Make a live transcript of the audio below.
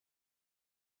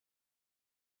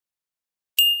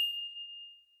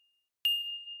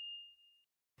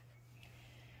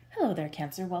Hello there,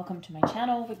 Cancer. Welcome to my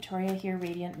channel. Victoria here,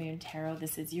 Radiant Moon Tarot.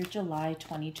 This is your July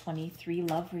 2023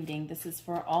 love reading. This is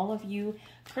for all of you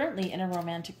currently in a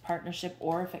romantic partnership,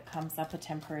 or if it comes up, a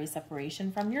temporary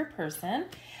separation from your person.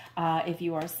 If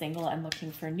you are single and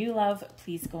looking for new love,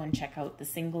 please go and check out the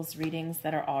singles readings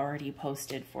that are already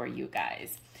posted for you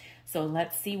guys. So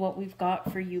let's see what we've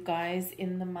got for you guys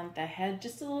in the month ahead.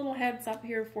 Just a little heads up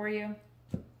here for you.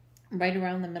 Right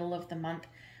around the middle of the month,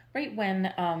 right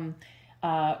when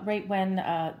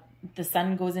the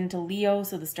sun goes into Leo,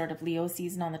 so the start of Leo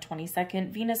season on the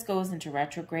 22nd, Venus goes into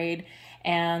retrograde,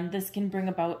 and this can bring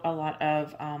about a lot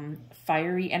of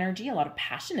fiery energy, a lot of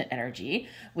passionate energy,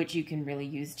 which you can really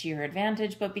use to your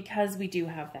advantage. But because we do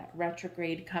have that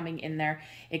retrograde coming in there,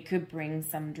 it could bring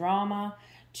some drama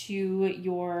to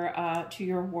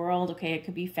your world. Okay, it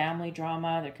could be family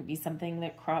drama. There could be something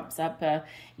that crops up,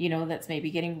 you know, that's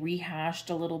maybe getting rehashed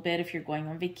a little bit. If you're going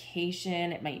on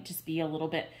vacation, it might just be a little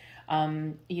bit,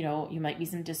 you know, you might be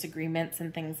some disagreements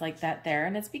and things like that there.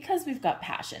 And it's because we've got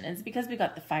passion. It's because we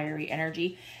got the fiery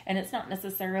energy, and it's not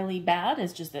necessarily bad.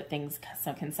 It's just that things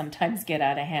can sometimes get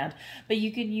out of hand, but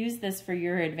you can use this for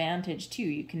your advantage too.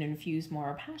 You can infuse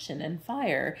more passion and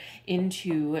fire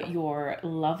into your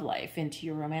love life, into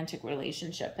your romantic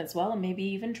relationship as well, and maybe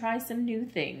even try some new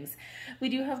things. We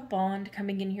do have bond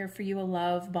coming in here for you. A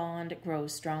love bond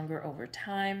grows stronger over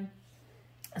time.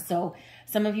 So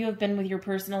some of you have been with your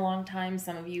person a long time.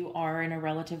 Some of you are in a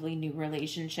relatively new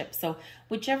relationship. So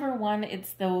whichever one,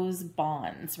 it's those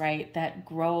bonds, right, that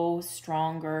grow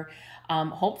stronger,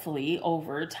 hopefully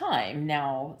over time.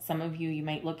 Now, some of you, you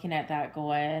might looking at that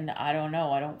going, I don't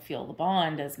know, I don't feel the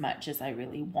bond as much as I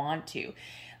really want to.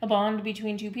 A bond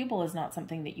between two people is not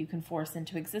something that you can force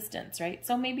into existence, right?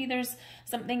 So maybe there's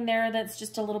something there that's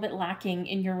just a little bit lacking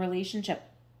in your relationship.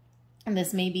 And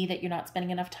this may be that you're not spending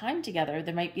enough time together.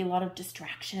 There might be a lot of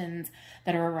distractions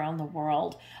that are around the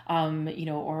world, you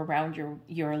know, or around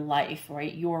your life,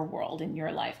 right? Your world in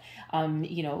your life,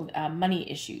 you know, money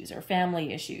issues or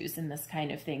family issues and this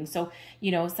kind of thing. So,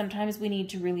 you know, sometimes we need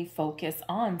to really focus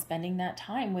on spending that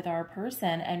time with our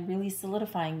person and really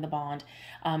solidifying the bond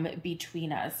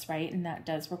between us, right? And that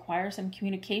does require some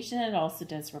communication. It also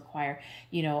does require,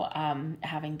 you know,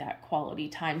 having that quality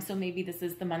time. So maybe this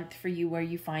is the month for you where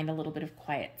you find a little bit of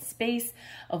quiet space,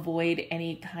 avoid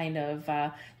any kind of,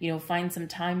 you know, find some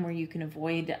time where you can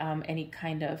avoid any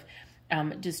kind of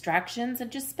distractions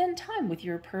and just spend time with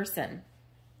your person.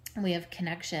 We have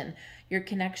connection. Your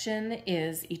connection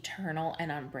is eternal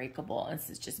and unbreakable. This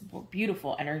is just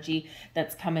beautiful energy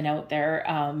that's coming out there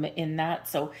in that.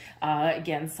 So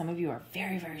again, some of you are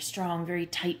very, very strong, very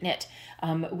tight-knit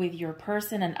with your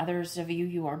person, and others of you,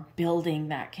 you are building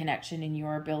that connection and you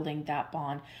are building that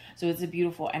bond. So it's a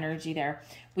beautiful energy there.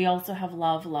 We also have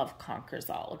love. Love conquers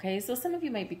all, okay? So some of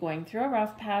you might be going through a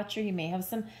rough patch, or you may have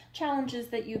some challenges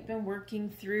that you've been working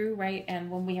through, right? And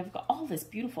when we have got all this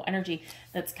beautiful energy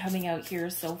that's coming out here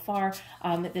so far,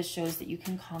 this shows that you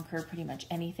can conquer pretty much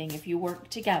anything if you work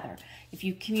together, if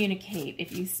you communicate,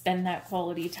 if you spend that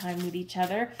quality time with each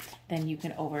other, then you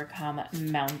can overcome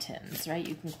mountains, right?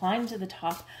 You can climb to the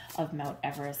top of Mount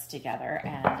Everest together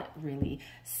and really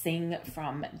sing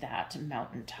from that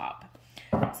mountaintop.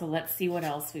 So let's see what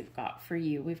else we've got for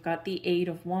you. We've got the Eight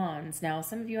of Wands. Now,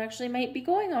 some of you actually might be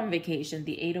going on vacation.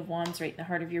 The Eight of Wands right in the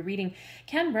heart of your reading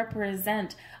can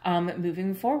represent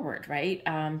moving forward, right?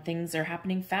 Things are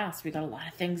happening fast. We've got a lot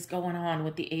of things going on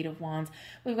with the Eight of Wands.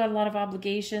 We've got a lot of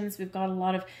obligations. We've got a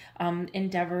lot of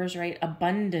endeavors, right?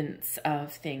 Abundance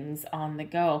of things on the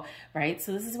go, right?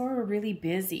 So this is where we're really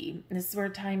busy. This is where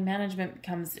time management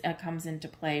comes into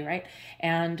play, right?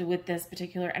 And with this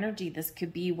particular energy, this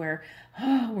could be where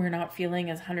we're not feeling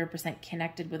as 100%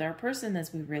 connected with our person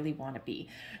as we really want to be.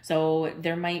 So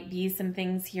there might be some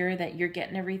things here that you're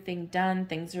getting everything done.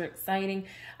 Things are exciting,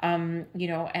 you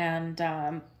know,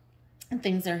 and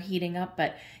things are heating up,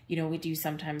 but you know, we do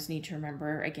sometimes need to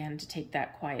remember again to take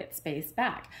that quiet space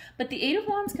back. But the Eight of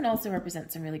Wands can also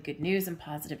represent some really good news and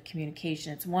positive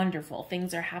communication. It's wonderful.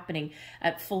 Things are happening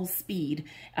at full speed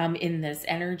in this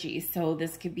energy. So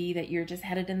this could be that you're just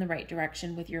headed in the right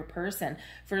direction with your person.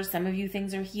 For some of you,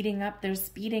 things are heating up. They're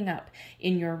speeding up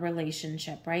in your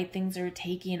relationship, right? Things are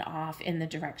taking off in the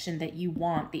direction that you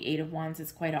want. The Eight of Wands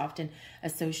is quite often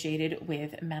associated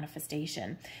with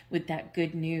manifestation, with that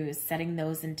good news, setting setting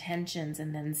those intentions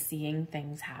and then seeing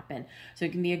things happen. So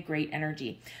it can be a great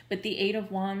energy. But the Eight of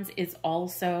Wands is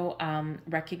also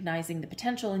recognizing the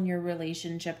potential in your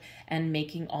relationship and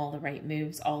making all the right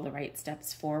moves, all the right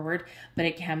steps forward. But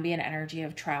it can be an energy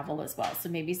of travel as well. So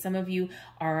maybe some of you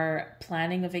are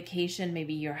planning a vacation.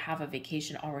 Maybe you have a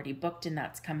vacation already booked and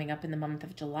that's coming up in the month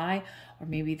of July. Or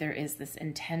maybe there is this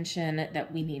intention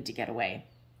that we need to get away.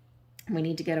 We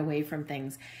need to get away from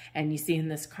things. And you see in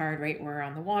this card, right, we're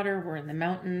on the water, we're in the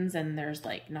mountains, and there's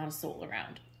like not a soul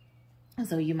around.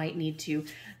 So you might need to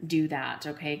do that,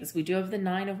 okay? Because we do have the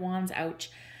Nine of Wands. Ouch.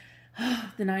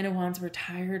 The Nine of Wands, we're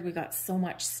tired. We got so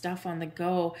much stuff on the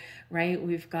go, right?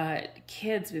 We've got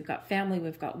kids, we've got family,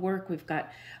 we've got work, we've got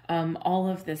all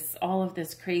of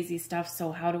this crazy stuff.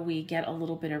 So how do we get a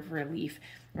little bit of relief,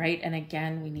 right? And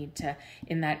again, we need to,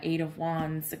 in that Eight of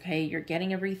Wands, okay, you're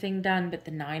getting everything done, but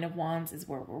the Nine of Wands is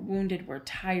where we're wounded, we're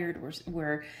tired,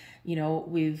 we're you know,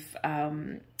 we've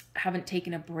haven't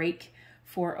taken a break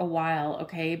for a while,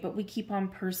 okay, but we keep on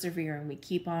persevering, we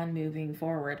keep on moving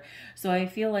forward. So I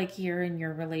feel like here in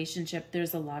your relationship,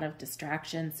 there's a lot of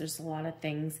distractions, there's a lot of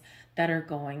things that are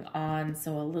going on.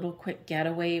 So a little quick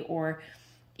getaway, or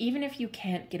even if you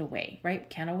can't get away, right,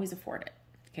 can't always afford it.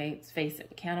 Okay, let's face it,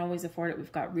 we can't always afford it. We've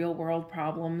got real world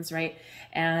problems, right?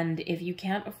 And if you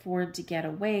can't afford to get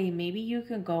away, maybe you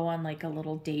can go on like a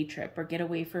little day trip or get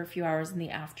away for a few hours in the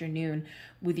afternoon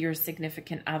with your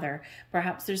significant other.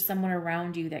 Perhaps there's someone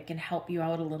around you that can help you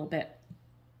out a little bit.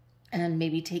 And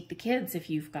maybe take the kids if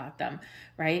you've got them,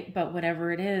 right? But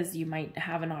whatever it is, you might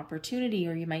have an opportunity,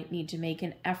 or you might need to make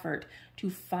an effort to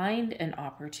find an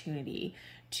opportunity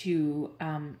to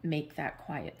make that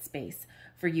quiet space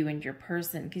for you and your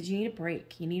person, because you need a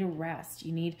break, you need a rest,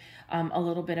 you need a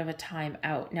little bit of a time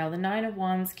out. Now, the Nine of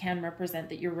Wands can represent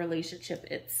that your relationship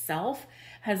itself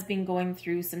has been going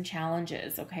through some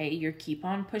challenges, okay? You keep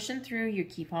on pushing through, you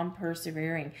keep on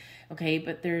persevering, okay?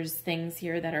 But there's things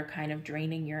here that are kind of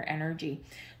draining your energy.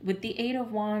 With the Eight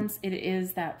of Wands, it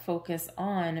is that focus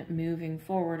on moving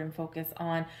forward and focus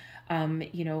on,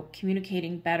 you know,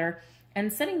 communicating better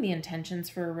and setting the intentions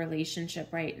for a relationship,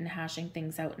 right? And hashing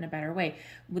things out in a better way.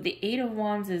 With the Eight of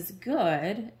Wands is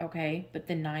good, okay? But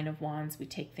the Nine of Wands, we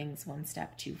take things one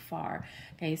step too far,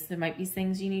 okay? So there might be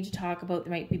things you need to talk about.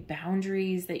 There might be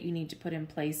boundaries that you need to put in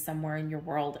place somewhere in your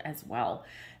world as well,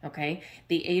 okay?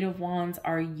 The Eight of Wands,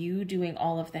 are you doing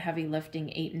all of the heavy lifting,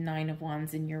 Eight and Nine of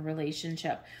Wands, in your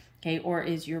relationship, okay? Or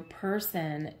is your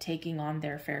person taking on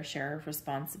their fair share of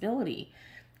responsibility?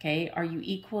 Okay, are you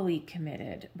equally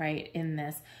committed, right, in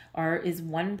this? Or is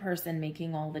one person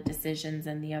making all the decisions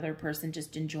and the other person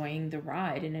just enjoying the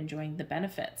ride and enjoying the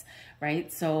benefits,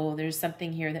 right? So there's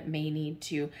something here that may need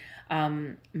to,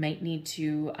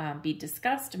 be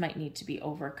discussed, might need to be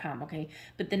overcome, okay?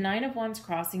 But the Nine of Wands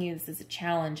crossing you, this is a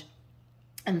challenge.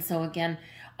 And so again,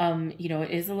 you know,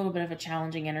 it is a little bit of a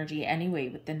challenging energy anyway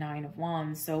with the Nine of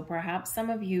Wands. So perhaps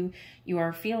some of you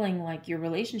are feeling like your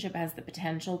relationship has the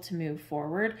potential to move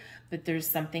forward, but there's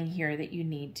something here that you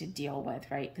need to deal with,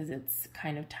 right? Because it's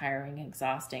kind of tiring,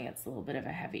 exhausting. It's a little bit of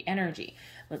a heavy energy.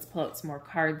 Let's pull out some more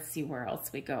cards, see where else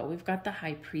we go. We've got the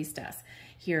High Priestess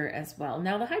here as well.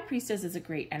 Now, the High Priestess is a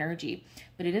great energy,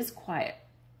 but it is quiet.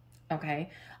 Okay,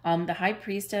 the High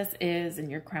Priestess is in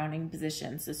your crowning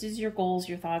position. So this is your goals,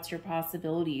 your thoughts, your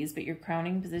possibilities, but your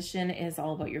crowning position is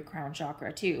all about your crown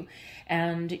chakra too.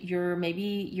 And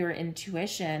maybe your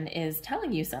intuition is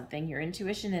telling you something. Your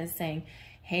intuition is saying,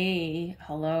 hey,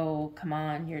 hello, come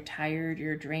on, you're tired,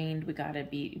 you're drained, we gotta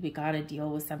deal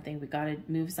with something, we gotta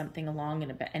move something along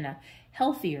in a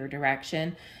healthier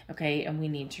direction, okay? And we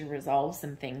need to resolve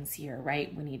some things here,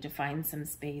 right? We need to find some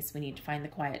space, we need to find the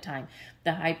quiet time.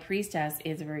 The High Priestess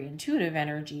is a very intuitive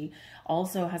energy,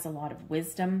 also has a lot of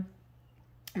wisdom.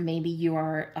 Maybe you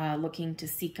are looking to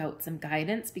seek out some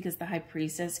guidance, because the High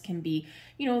Priestess can be,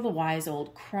 you know, the wise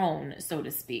old crone, so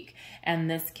to speak. And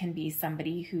this can be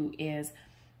somebody who is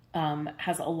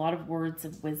has a lot of words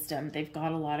of wisdom. They've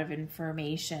got a lot of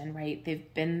information, right?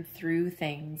 They've been through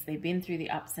things. They've been through the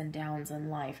ups and downs in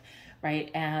life, right?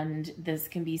 And this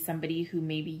can be somebody who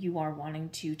maybe you are wanting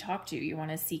to talk to. You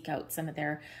want to seek out some of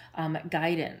their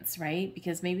guidance, right?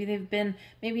 Because maybe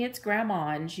maybe it's grandma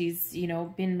and she's, you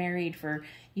know, been married for,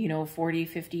 you know, 40,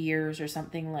 50 years or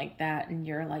something like that. And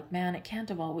you're like, man, it can't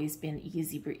have always been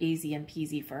easy and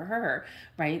peasy for her,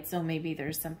 right? So maybe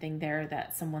there's someone there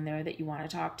that you want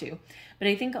to talk to. But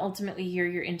I think ultimately here,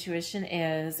 your intuition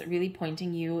is really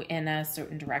pointing you in a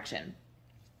certain direction.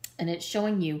 And it's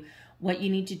showing you what you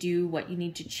need to do, what you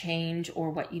need to change,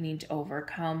 or what you need to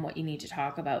overcome, what you need to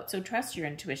talk about. So trust your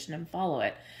intuition and follow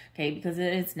it, okay? Because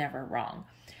it is never wrong.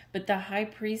 But the High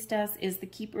Priestess is the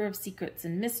keeper of secrets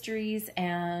and mysteries,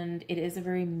 and it is a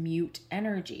very mute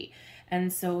energy.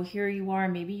 And so here you are,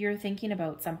 maybe you're thinking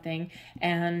about something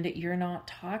and you're not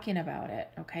talking about it,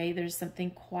 okay? There's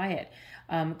something quiet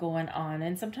going on.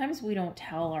 And sometimes we don't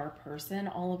tell our person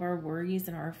all of our worries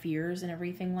and our fears and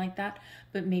everything like that,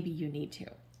 but maybe you need to,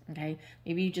 okay?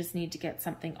 Maybe you just need to get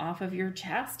something off of your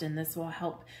chest, and this will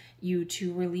help you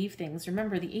to relieve things.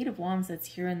 Remember, the Eight of Wands that's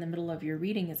here in the middle of your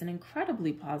reading is an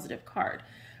incredibly positive card.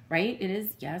 Right? It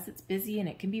is, yes, it's busy and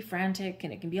it can be frantic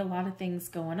and it can be a lot of things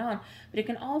going on, but it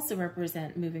can also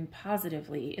represent moving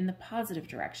positively in the positive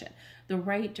direction, the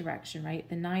right direction, right?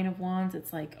 The Nine of Wands,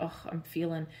 it's like, oh,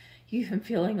 you've been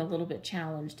feeling a little bit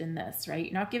challenged in this, right?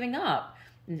 You're not giving up.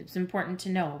 And it's important to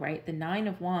know, right? The Nine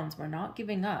of Wands, we're not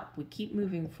giving up. We keep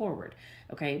moving forward,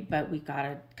 okay? But we got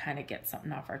to kind of get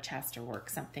something off our chest or work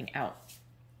something out.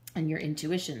 And your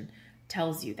intuition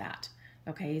tells you that.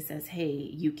 Okay, it says, hey,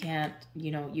 you can't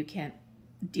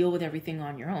deal with everything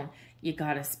on your own. You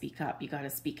got to speak up. You got to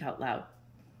speak out loud.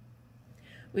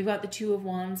 We've got the Two of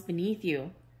Wands beneath you.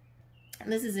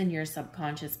 And this is in your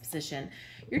subconscious position.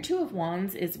 Your Two of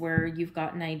Wands is where you've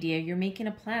got an idea. You're making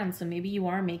a plan. So maybe you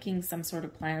are making some sort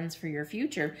of plans for your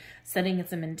future, setting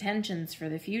some intentions for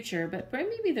the future, but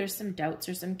maybe there's some doubts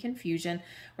or some confusion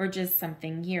or just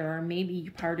something here. Or maybe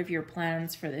part of your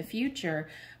plans for the future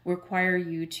require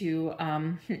you to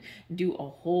do a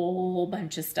whole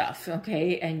bunch of stuff,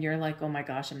 okay? And you're like, oh my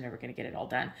gosh, I'm never going to get it all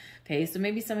done. Okay, so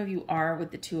maybe some of you are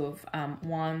with the Two of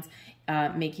Wands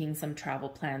making some travel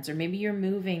plans, or maybe you're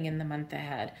moving in the month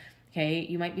ahead. Okay,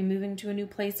 you might be moving to a new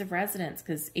place of residence,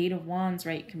 because Eight of Wands,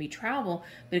 right, can be travel,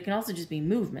 but it can also just be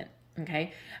movement.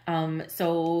 Okay,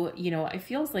 so, you know, it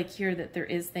feels like here that there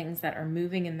is things that are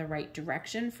moving in the right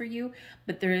direction for you,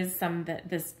 but there is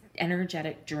this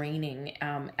energetic draining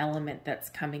element that's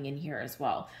coming in here as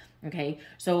well. Okay,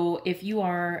 so if you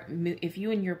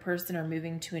and your person are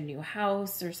moving to a new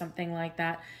house or something like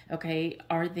that, okay,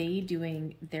 are they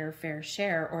doing their fair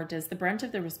share, or does the brunt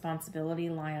of the responsibility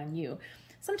lie on you?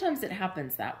 Sometimes it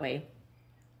happens that way.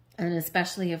 And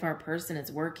especially if our person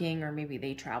is working, or maybe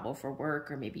they travel for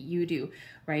work, or maybe you do,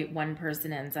 right? One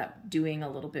person ends up doing a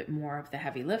little bit more of the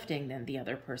heavy lifting than the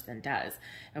other person does,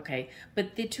 okay?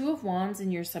 But the Two of Wands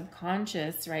in your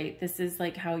subconscious, right? This is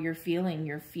like how you're feeling.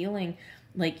 You're feeling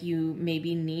like you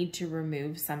maybe need to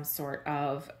remove some sort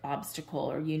of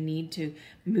obstacle, or you need to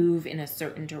move in a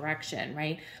certain direction,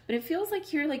 right? But it feels like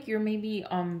here, like you're maybe,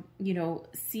 you know,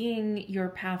 seeing your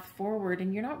path forward,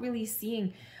 and you're not really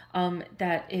seeing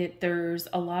there's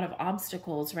a lot of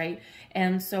obstacles, right?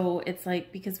 And so it's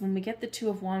like, because when we get the Two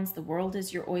of Wands, the world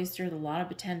is your oyster, a lot of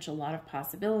potential, a lot of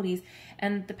possibilities,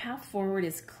 and the path forward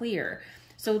is clear.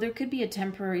 So there could be a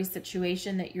temporary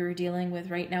situation that you're dealing with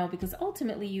right now, because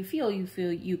ultimately you feel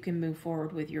you can move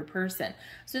forward with your person.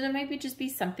 So there might just be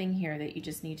something here that you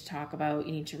just need to talk about,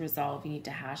 you need to resolve, you need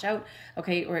to hash out,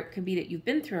 okay? Or it could be that you've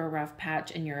been through a rough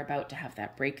patch and you're about to have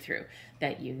that breakthrough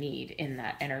that you need in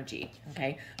that energy,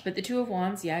 okay? But the Two of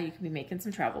Wands, yeah, you can be making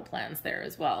some travel plans there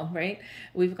as well, right?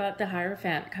 We've got the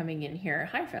Hierophant coming in here.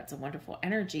 Hierophant's a wonderful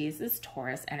energy. This is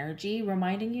Taurus energy,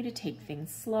 reminding you to take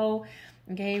things slow,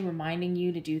 okay, reminding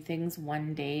you to do things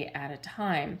one day at a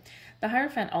time. The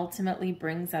Hierophant ultimately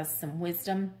brings us some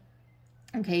wisdom,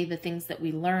 okay, the things that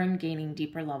we learn, gaining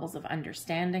deeper levels of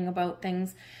understanding about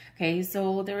things, okay?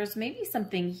 So there's maybe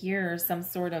something here, some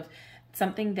sort of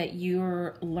something that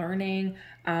you're learning,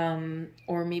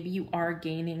 or maybe you are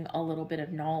gaining a little bit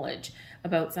of knowledge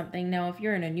about something. Now, if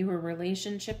you're in a newer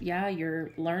relationship, yeah,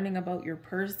 you're learning about your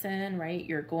person, right?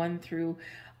 You're going through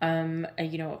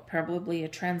you know, probably a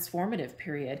transformative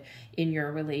period in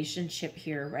your relationship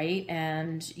here, right?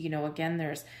 And, you know, again,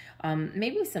 there's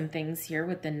maybe some things here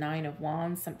with the Nine of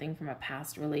Wands, something from a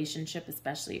past relationship,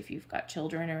 especially if you've got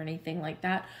children or anything like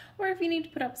that, or if you need to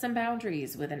put up some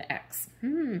boundaries with an ex,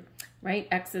 right?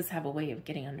 Exes have a way of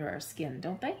getting under our skin,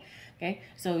 don't they? Okay,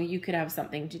 so you could have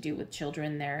something to do with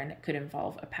children there, and it could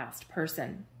involve a past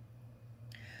person.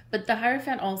 But the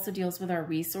Hierophant also deals with our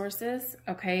resources,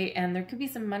 okay? And there could be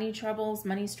some money troubles,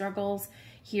 money struggles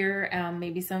here.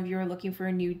 Maybe some of you are looking for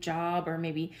a new job, or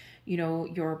maybe, you know,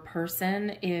 your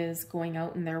person is going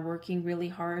out and they're working really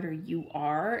hard, or you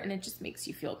are, and it just makes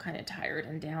you feel kind of tired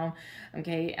and down,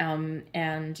 okay?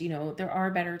 And, you know, there are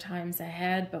better times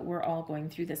ahead, but we're all going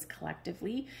through this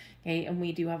collectively, okay? And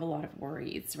we do have a lot of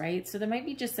worries, right? So there might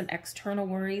be just some external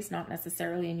worries, not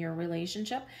necessarily in your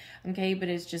relationship, okay? But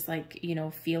it's just like, you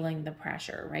know, feeling the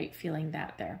pressure, right? Feeling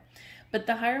that there. But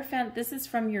the Hierophant, this is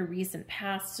from your recent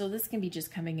past. So this can be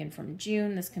just coming in from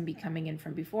June. This can be coming in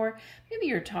from before. Maybe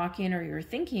you're talking or you're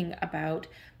thinking about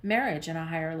marriage and a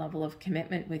higher level of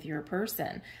commitment with your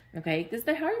person, okay? Because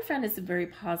the Hierophant is a very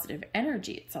positive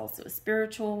energy. It's also a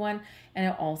spiritual one, and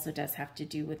it also does have to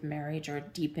do with marriage or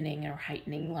deepening or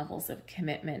heightening levels of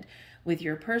commitment with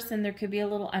your person. There could be a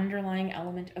little underlying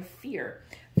element of fear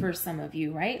for some of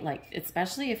you, right? Like,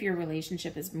 especially if your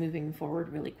relationship is moving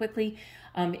forward really quickly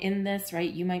in this, right?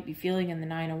 You might be feeling in the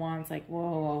Nine of Wands like, whoa,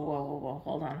 whoa, whoa, whoa, whoa,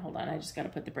 hold on. I just got to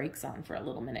put the brakes on for a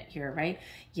little minute here, right?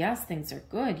 Yes, things are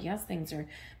good. Yes, things are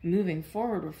moving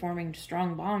forward. We're forming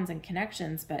strong bonds and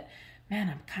connections, but man,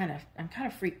 I'm kind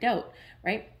of freaked out,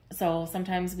 right? So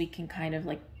sometimes we can kind of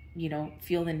like, you know,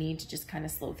 feel the need to just kind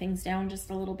of slow things down just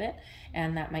a little bit.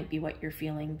 And that might be what you're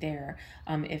feeling there,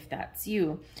 if that's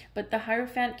you. But the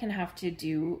Hierophant can have to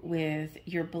do with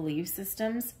your belief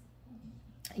systems.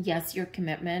 Yes, your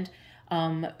commitment,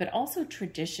 but also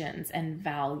traditions and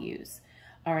values.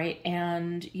 All right.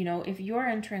 And, you know, if you're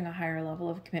entering a higher level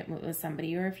of commitment with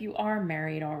somebody, or if you are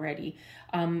married already,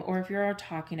 or if you're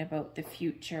talking about the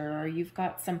future, or you've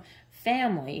got some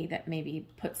family that maybe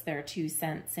puts their 2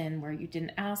 cents in where you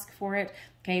didn't ask for it,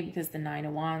 okay, because the Nine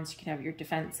of Wands, you can have your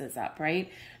defenses up, right?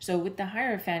 So with the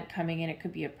Hierophant coming in, it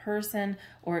could be a person,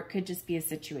 or it could just be a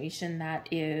situation that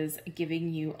is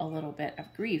giving you a little bit of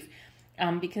grief.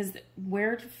 Because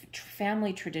where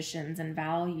family traditions and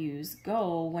values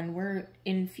go when we're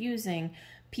infusing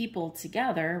people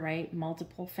together, right?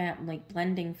 Multiple family,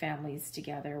 blending families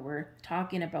together. We're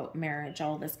talking about marriage,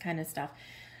 all this kind of stuff.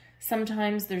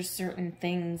 Sometimes there's certain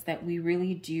things that we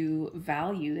really do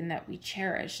value and that we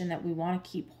cherish and that we want to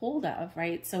keep hold of,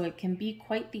 right? So it can be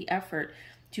quite the effort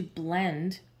to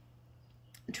blend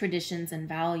traditions and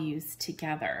values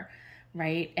together,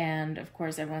 right? And of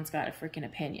course, everyone's got a freaking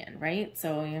opinion, right?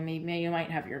 So you know, maybe you might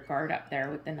have your guard up there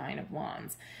with the Nine of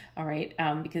Wands, all right?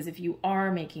 Because if you are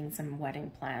making some wedding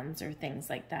plans or things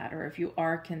like that, or if you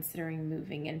are considering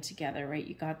moving in together, right?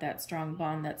 You got that strong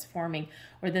bond that's forming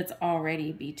or that's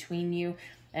already between you.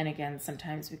 And again,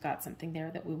 sometimes we've got something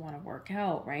there that we want to work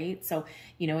out, right? So,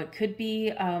 you know, it could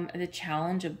be the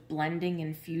challenge of blending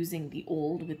and fusing the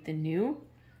old with the new,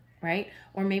 right?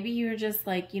 Or maybe you're just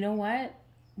like, you know what?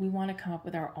 We want to come up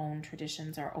with our own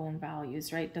traditions, our own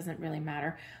values, right? It doesn't really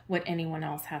matter what anyone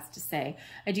else has to say.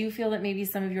 I do feel that maybe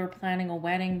some of you are planning a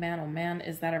wedding. Man, oh man,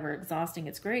 is that ever exhausting?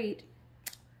 It's great,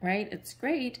 right? It's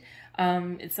great.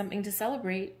 It's something to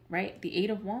celebrate, right? The Eight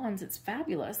of Wands, it's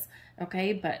fabulous,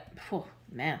 okay? But, oh,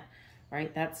 man,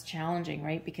 right? That's challenging,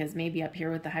 right? Because maybe up here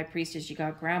with the High Priestess, you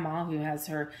got grandma who has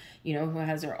her, you know, who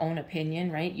has her own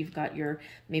opinion, right? You've got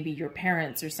maybe your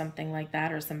parents or something like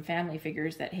that, or some family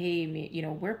figures that, hey, you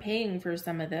know, we're paying for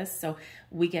some of this, so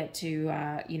we get to,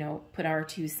 you know, put our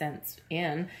 2 cents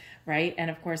in, right? And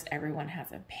of course, everyone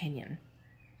has an opinion,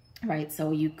 right?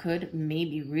 So you could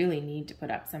maybe really need to put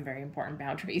up some very important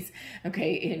boundaries,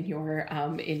 okay, in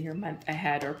your month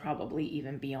ahead, or probably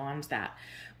even beyond that.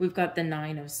 We've got the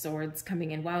Nine of Swords coming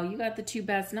in. Wow, you got the 2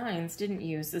 best nines, didn't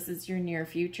you? So this is your near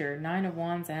future. Nine of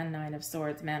Wands and Nine of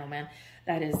Swords. Man, oh man,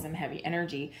 that is some heavy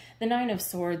energy. The Nine of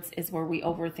Swords is where we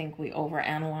overthink, we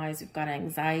overanalyze. We've got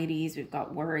anxieties, we've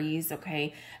got worries,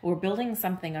 okay? We're building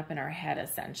something up in our head,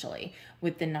 essentially,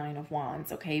 with the Nine of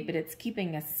Wands, okay? But it's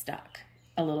keeping us stuck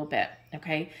a little bit,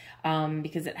 okay?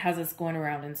 Because it has us going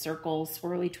around in circles,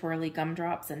 swirly, twirly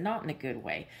gumdrops, and not in a good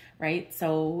way, right?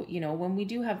 So, you know, when we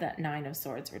do have that Nine of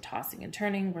Swords, we're tossing and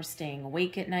turning, we're staying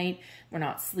awake at night, we're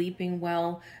not sleeping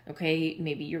well, okay?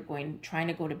 Maybe you're trying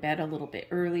to go to bed a little bit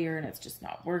earlier and it's just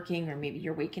not working, or maybe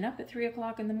you're waking up at 3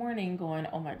 o'clock in the morning going,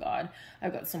 oh my God,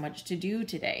 I've got so much to do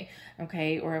today,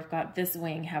 okay? Or I've got this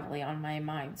weighing heavily on my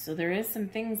mind. So there is some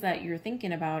things that you're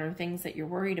thinking about, or things that you're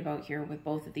worried about here with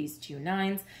both of these 2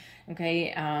 nines,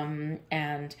 okay?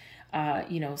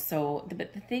 You know, so,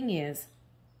 but the thing is,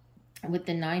 with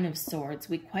the Nine of Swords,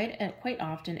 we quite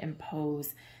often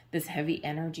impose this heavy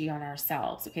energy on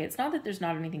ourselves, okay? It's not that there's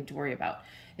not anything to worry about.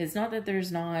 It's not that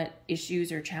there's not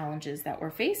issues or challenges that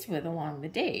we're faced with along the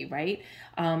day, right?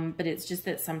 But it's just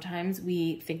that sometimes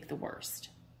we think the worst.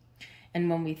 And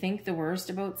when we think the worst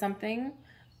about something,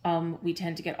 we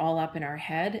tend to get all up in our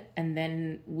head, and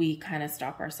then we kind of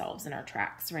stop ourselves in our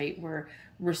tracks, right? We're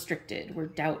restricted, we're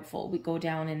doubtful, we go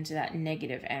down into that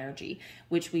negative energy,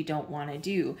 which we don't want to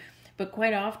do. But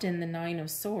quite often the Nine of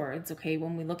Swords, okay,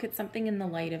 when we look at something in the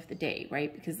light of the day,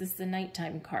 right? Because this is a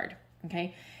nighttime card,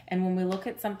 okay? And when we look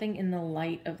at something in the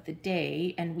light of the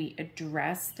day and we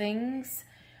address things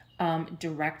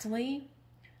directly,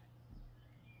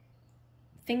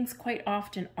 things quite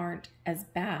often aren't as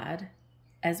bad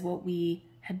as what we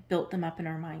had built them up in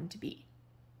our mind to be,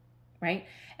 right?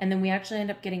 And then we actually end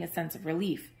up getting a sense of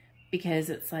relief, because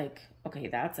it's like, okay,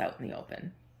 that's out in the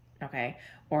open, okay?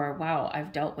 Or, wow,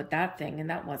 I've dealt with that thing and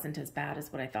that wasn't as bad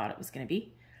as what I thought it was going to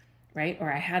be, right?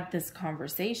 Or I had this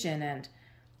conversation and,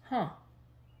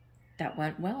 that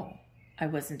went well. I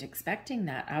wasn't expecting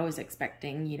that. I was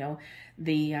expecting,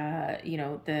 the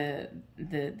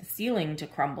ceiling to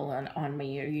crumble on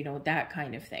me, or, that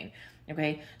kind of thing.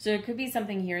 Okay. So it could be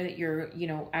something here that you're,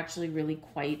 actually really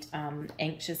quite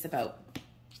anxious about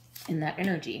in that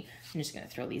energy. I'm just going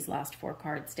to throw these last 4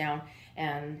 cards down.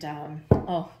 And,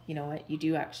 oh, you know what? You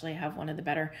do actually have one of the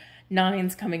better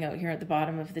 9s coming out here at the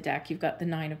bottom of the deck. You've got the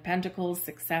 9 of Pentacles,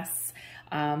 success,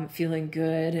 feeling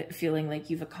good, feeling like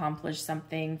you've accomplished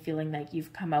something, feeling like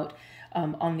you've come out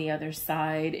on the other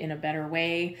side in a better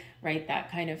way, right?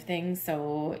 That kind of thing.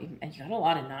 So, and you got a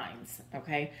lot of 9s,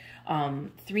 okay?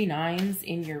 3 9s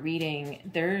in your reading.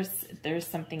 There's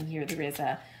something here. There is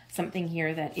something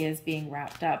here that is being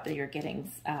wrapped up, that you're getting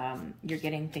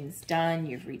things done.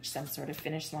 You've reached some sort of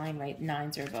finish line, right?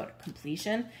 9s are about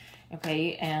completion,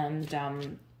 okay? And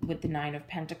with the 9 of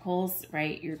Pentacles,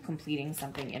 right, you're completing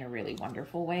something in a really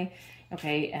wonderful way,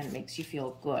 okay? And it makes you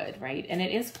feel good, right? And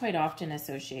it is quite often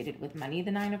associated with money,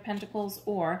 the 9 of Pentacles,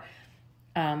 or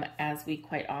as we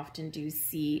quite often do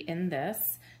see in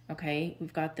this, okay,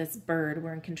 we've got this bird,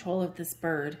 we're in control of this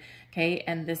bird, okay,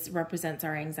 and this represents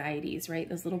our anxieties, right?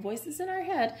 Those little voices in our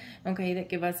head, okay, that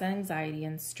give us anxiety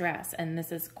and stress, and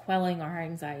this is quelling our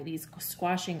anxieties,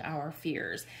 squashing our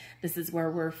fears. This is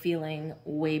where we're feeling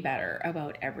way better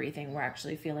about everything. We're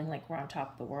actually feeling like we're on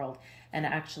top of the world, and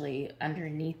actually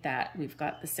underneath that, we've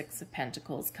got the 6 of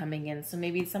Pentacles coming in. So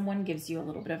maybe someone gives you a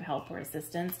little bit of help or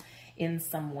assistance in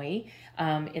some way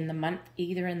in the month,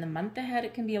 either in the month ahead,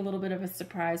 it can be a little bit of a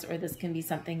surprise, or this can be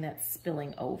something that's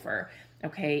spilling over,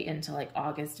 okay, into like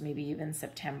August, maybe even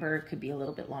September. It could be a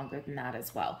little bit longer than that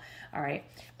as well. All right,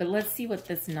 but let's see what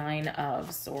this 9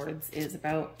 of Swords is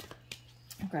about.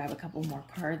 I'll grab a couple more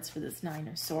cards for this 9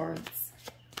 of Swords.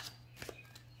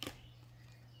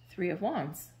 3 of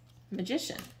Wands,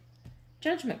 Magician,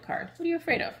 Judgment card. What are you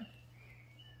afraid of?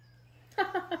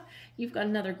 You've got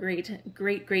another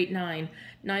great 9.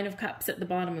 9 of Cups at the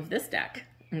bottom of this deck.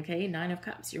 Okay, 9 of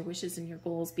Cups, your wishes and your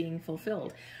goals being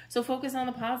fulfilled. So focus on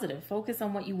the positive. Focus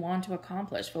on what you want to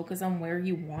accomplish. Focus on where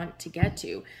you want to get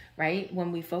to, right?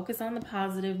 When we focus on the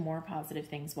positive, more positive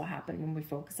things will happen. When we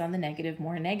focus on the negative,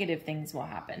 more negative things will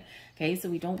happen. Okay, so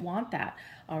we don't want that.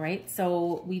 All right,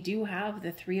 so we do have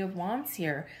the 3 of Wands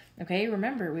here. Okay,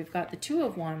 remember, we've got the 2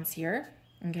 of Wands here.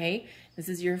 Okay, this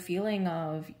is your feeling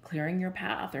of clearing your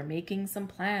path or making some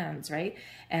plans, right?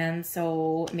 And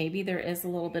so maybe there is a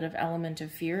little bit of element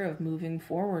of fear of moving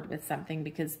forward with something,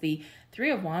 because the 3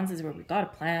 of Wands is where we've got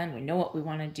a plan, we know what we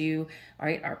want to do, all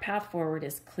right? Our path forward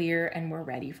is clear and we're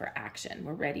ready for action.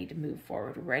 We're ready to move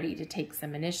forward. We're ready to take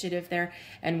some initiative there,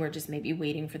 and we're just maybe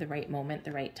waiting for the right moment,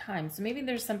 the right time. So maybe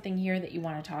there's something here that you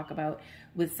want to talk about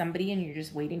with somebody and you're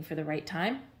just waiting for the right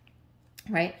time,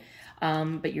 right?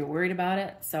 But you're worried about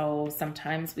it. So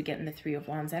sometimes we get in the 3 of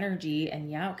Wands energy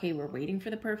and yeah, okay, we're waiting for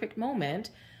the perfect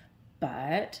moment,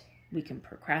 but we can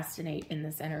procrastinate in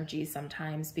this energy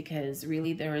sometimes, because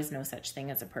really there is no such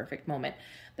thing as a perfect moment.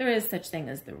 There is such thing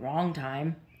as the wrong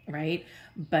time, right?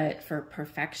 But for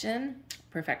perfection,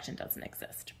 perfection doesn't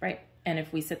exist, right? And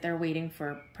if we sit there waiting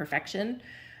for perfection,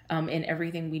 in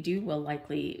everything we do, we'll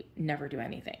likely never do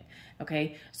anything.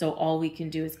 Okay. So all we can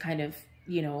do is kind of,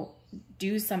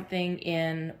 do something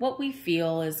in what we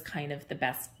feel is kind of the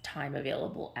best time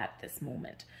available at this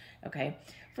moment. Okay.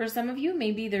 For some of you,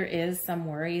 maybe there is some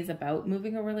worries about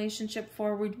moving a relationship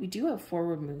forward. We do have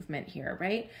forward movement here,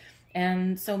 right?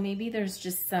 And so maybe there's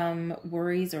just some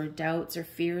worries or doubts or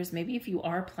fears. Maybe if you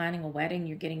are planning a wedding,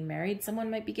 you're getting married, someone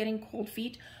might be getting cold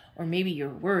feet, or maybe you're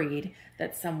worried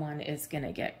that someone is going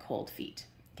to get cold feet.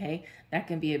 Okay. That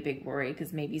can be a big worry,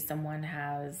 because maybe someone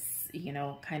has,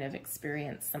 kind of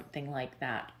experienced something like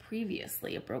that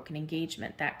previously, a broken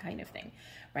engagement, that kind of thing,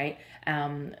 right?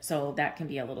 So that can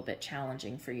be a little bit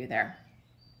challenging for you there.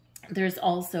 There's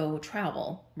also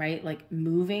travel, right? Like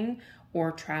moving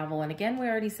or travel. And again, we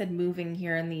already said moving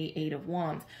here in the 8 of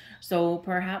Wands. So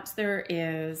perhaps there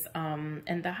is,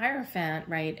 and the Hierophant,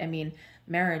 right? I mean,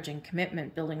 marriage and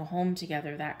commitment, building a home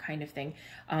together, that kind of thing.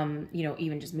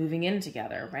 Even just moving in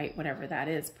together, right? Whatever that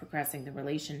is, progressing the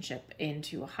relationship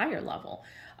into a higher level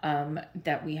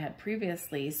that we had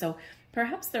previously. So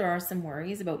perhaps there are some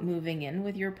worries about moving in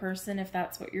with your person, if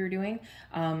that's what you're doing,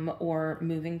 or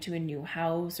moving to a new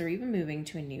house, or even moving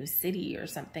to a new city or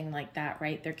something like that,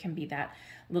 right? There can be that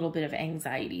little bit of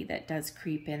anxiety that does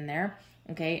creep in there.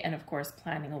 Okay. And of course,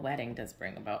 planning a wedding does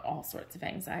bring about all sorts of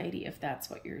anxiety if that's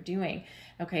what you're doing.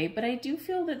 Okay. But I do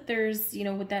feel that there's,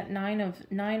 with that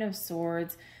 9 of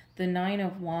Swords, the Nine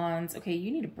of Wands, okay,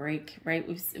 you need a break, right?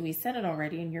 We said it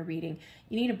already in your reading.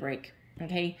 You need a break,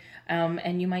 okay?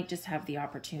 And you might just have the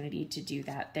opportunity to do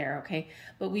that there, okay?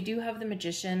 But we do have the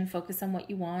Magician. Focus on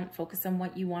what you want. Focus on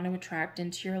what you want to attract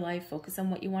into your life. Focus on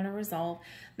what you want to resolve.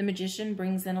 The Magician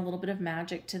brings in a little bit of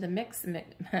magic to the mix.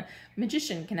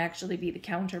 Magician can actually be the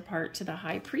counterpart to the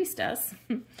High Priestess,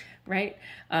 right?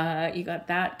 You got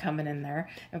that coming in there,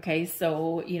 okay?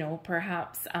 So,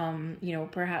 perhaps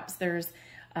there's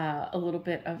a little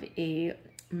bit of a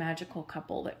magical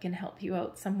couple that can help you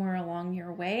out somewhere along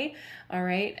your way. All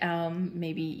right.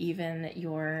 Maybe even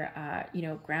your,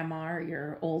 grandma or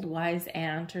your old wise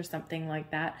aunt or something like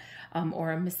that.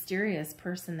 Or a mysterious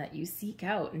person that you seek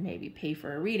out and maybe pay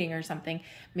for a reading or something.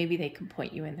 Maybe they can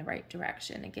point you in the right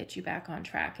direction and get you back on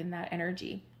track in that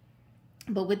energy.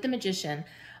 But with the Magician,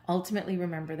 ultimately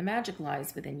remember the magic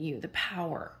lies within you. The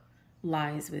power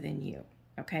lies within you.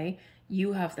 Okay.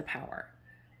 You have the power.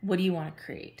 What do you want to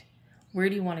create? Where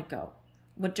do you want to go?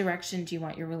 What direction do you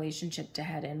want your relationship to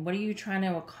head in? What are you trying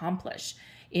to accomplish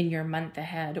in your month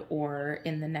ahead or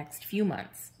in the next few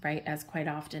months, right? As quite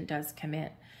often does come in.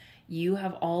 You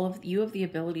have the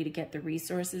ability to get the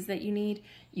resources that you need.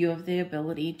 You have the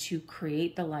ability to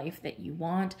create the life that you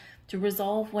want, to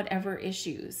resolve whatever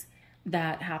issues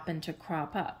that happen to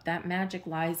crop up. That magic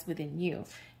lies within you,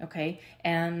 okay?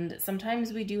 And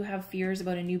sometimes we do have fears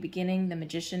about a new beginning. The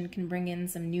Magician can bring in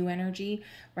some new energy,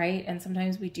 right? And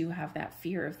sometimes we do have that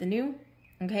fear of the new,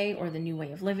 okay? Or the new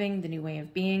way of living, the new way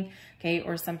of being, okay?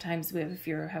 Or sometimes we have a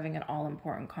fear of having an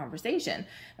all-important conversation,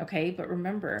 okay? But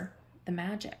remember the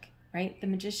magic, right? The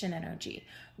Magician energy.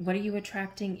 What are you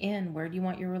attracting in? Where do you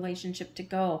want your relationship to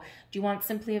go? Do you want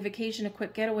simply a vacation, a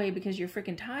quick getaway because you're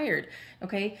freaking tired?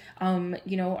 Okay.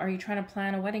 Are you trying to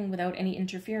plan a wedding without any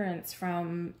interference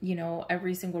from,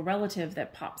 every single relative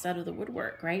that pops out of the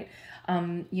woodwork, right?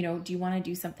 Do you want to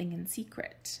do something in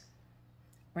secret,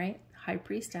 right? High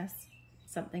Priestess,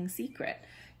 something secret.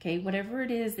 Okay. Whatever it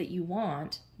is that you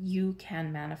want, you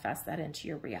can manifest that into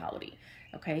your reality.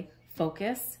 Okay.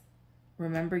 Focus.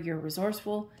 Remember, you're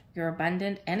resourceful, you're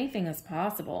abundant, anything is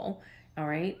possible, all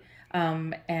right?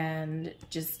 And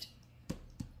just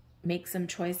make some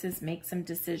choices, make some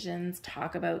decisions,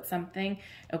 talk about something,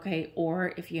 okay?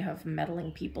 Or if you have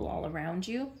meddling people all around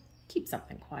you, keep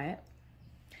something quiet.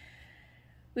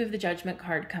 We have the Judgment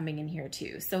card coming in here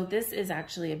too. So this is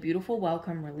actually a beautiful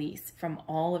welcome release from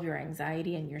all of your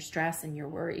anxiety and your stress and your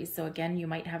worries. So again, you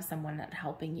might have someone that's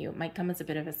helping you. It might come as a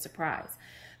bit of a surprise.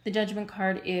 The Judgment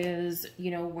card is,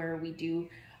 where we do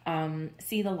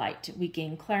see the light. We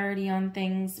gain clarity on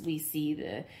things. We see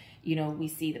the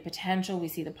potential. We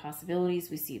see the possibilities.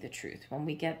 We see the truth. When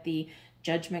we get the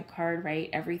Judgment card, right,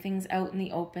 everything's out in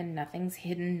the open. Nothing's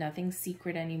hidden. Nothing's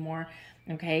secret anymore.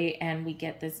 Okay. And we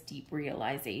get this deep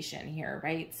realization here,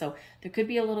 right? So there could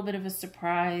be a little bit of a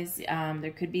surprise.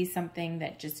 There could be something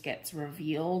that just gets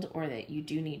revealed or that you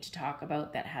do need to talk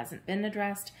about that hasn't been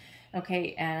addressed.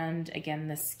 Okay, and again,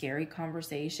 this scary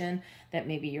conversation that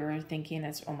maybe you're thinking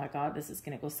is, oh my God, this is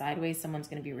going to go sideways. Someone's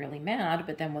going to be really mad.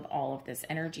 But then with all of this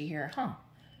energy here,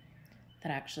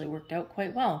 that actually worked out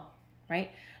quite well,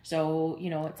 right? So,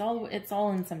 it's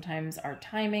all in sometimes our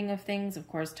timing of things. Of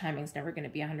course, timing's never going to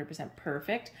be 100%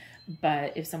 perfect.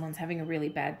 But if someone's having a really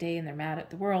bad day and they're mad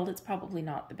at the world, it's probably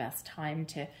not the best time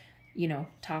to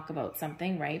talk about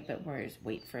something, right? But we're just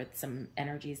wait for some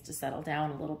energies to settle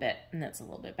down a little bit, and that's a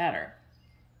little bit better.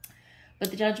 But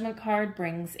the Judgment card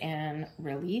brings in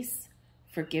release,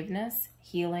 forgiveness,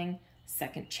 healing,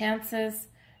 second chances,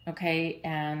 okay?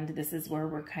 And this is where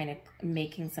we're kind of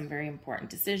making some very important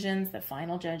decisions, the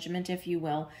final judgment, if you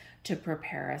will, to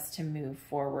prepare us to move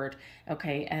forward,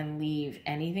 okay? And leave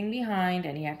anything behind,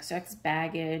 any excess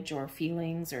baggage or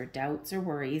feelings or doubts or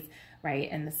worries, right?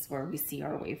 And this is where we see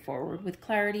our way forward with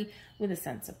clarity, with a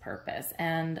sense of purpose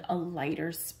and a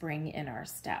lighter spring in our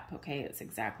step, okay? It's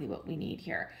exactly what we need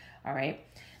here, all right?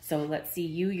 So let's see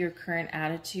your current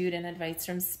attitude and advice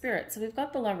from Spirit. So we've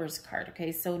got the Lover's card,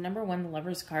 okay? So number one, the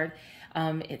Lover's card,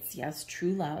 it's, yes,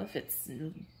 true love. It's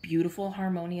beautiful,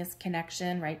 harmonious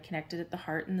connection, right? Connected at the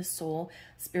heart and the soul,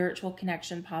 spiritual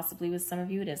connection, possibly with some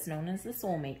of you. It is known as the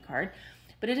soulmate card,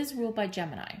 but it is ruled by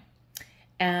Gemini.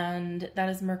 And that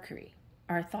is Mercury,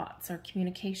 our thoughts, our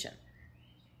communication.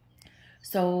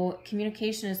 So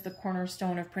communication is the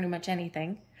cornerstone of pretty much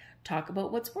anything. Talk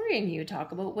about what's worrying you.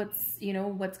 Talk about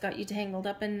what's got you tangled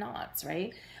up in knots,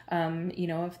 right?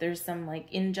 If there's some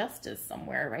like injustice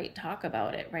somewhere, right? Talk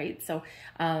about it, right? So,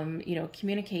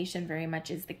 communication very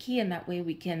much is the key. And that way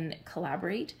we can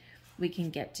collaborate. We can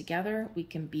get together. We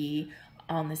can be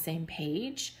on the same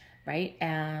page, right?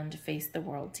 And face the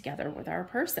world together with our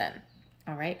person.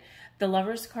 All right. The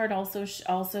Lover's card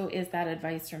also is that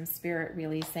advice from Spirit,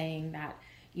 really saying that,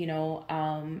 you know,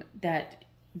 that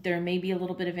there may be a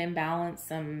little bit of imbalance,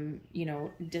 some, you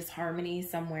know, disharmony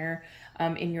somewhere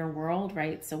in your world,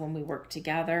 right? So when we work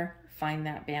together, find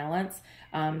that balance,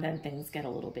 then things get a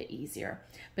little bit easier.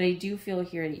 But I do feel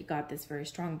here that you got this very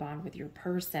strong bond with your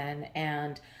person,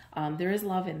 and there is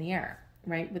love in the air,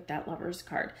 right, with that Lover's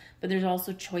card. But there's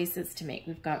also choices to make.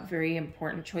 We've got very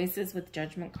important choices with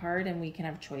Judgment card, and we can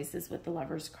have choices with the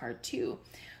Lover's card too.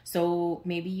 So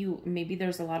maybe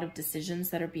there's a lot of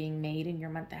decisions that are being made in your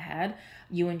month ahead.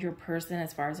 You and your person,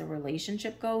 as far as a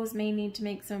relationship goes, may need to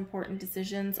make some important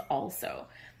decisions also.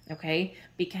 Okay,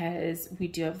 because we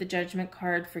do have the Judgment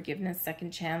card, forgiveness,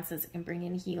 second chances, it can bring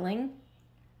in healing,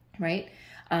 right?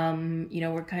 You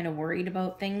know, we're kind of worried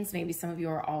about things. Maybe some of you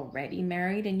are already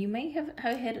married and you may have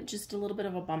hit just a little bit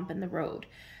of a bump in the road.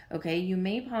 Okay, you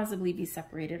may possibly be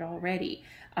separated already.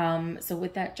 So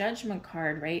with that Judgment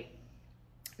card, right,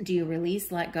 do you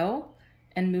release, let go,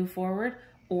 and move forward?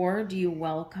 Or do you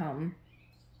welcome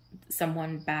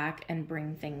someone back and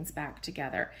bring things back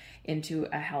together into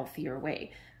a healthier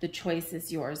way? The choice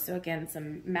is yours. So again,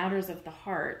 some matters of the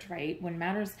heart, right? When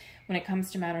it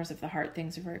comes to matters of the heart,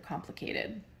 things are very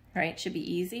complicated, right? Should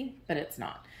be easy, but it's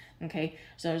not. Okay,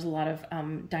 so there's a lot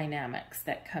of dynamics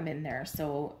that come in there.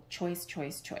 So choice,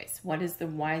 choice, choice. What is the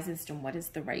wisest and what is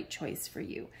the right choice for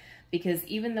you? Because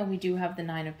even though we do have the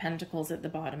Nine of Pentacles at the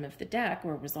bottom of the deck,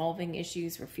 we're resolving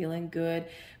issues, we're feeling good,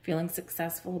 feeling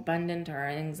successful, abundant, our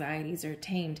anxieties are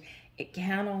tamed, it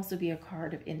can also be a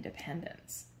card of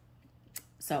independence.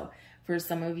 So for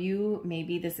some of you,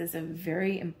 maybe this is a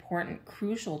very important,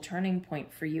 crucial turning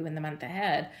point for you in the month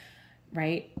ahead,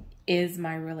 right? Is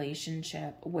my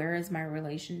relationship, where is my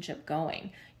relationship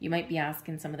going? You might be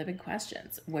asking some of the big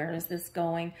questions. Where is this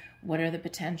going? What are the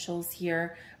potentials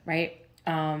here, right?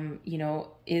 You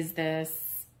know, is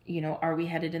this, you know, are we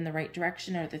headed in the right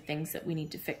direction? Are there things that we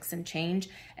need to fix and change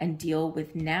and deal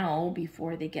with now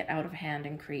before they get out of hand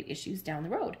and create issues down the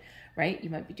road, right? You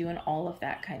might be doing all of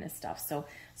that kind of stuff. So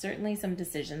certainly some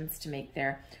decisions to make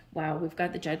there. Wow, we've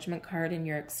got the Judgment card in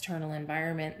your external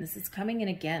environment. This is coming in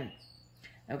again.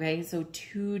 Okay, so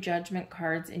 2 Judgment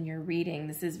cards in your reading.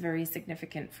 This is very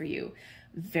significant for you.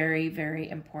 Very, very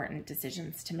important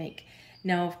decisions to make.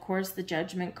 Now, of course, the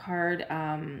Judgment card,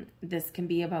 this can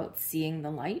be about seeing the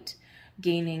light,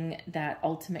 gaining that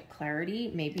ultimate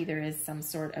clarity. Maybe there is some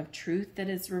sort of truth that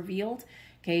is revealed.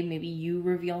 Okay, maybe you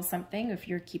reveal something if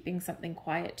you're keeping something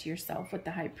quiet to yourself with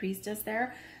the High Priestess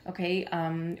there. Okay,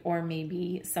 or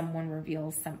maybe someone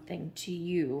reveals something to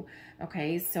you.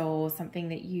 Okay, so something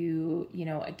that you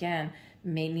know, again,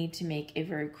 may need to make a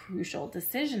very crucial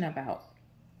decision about.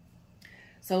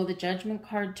 So the Judgment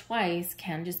card twice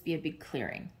can just be a big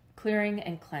clearing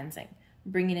and cleansing,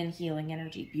 bringing in healing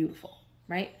energy. Beautiful,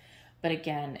 right? But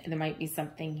again, there might be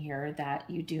something here that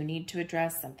you do need to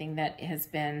address, something that has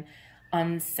been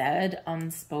unsaid,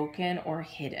 unspoken, or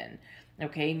hidden.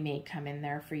 Okay, may come in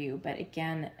there for you. But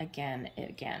again,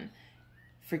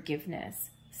 forgiveness,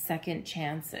 second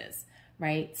chances,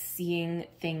 right? Seeing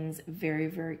things very,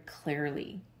 very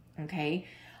clearly. Okay.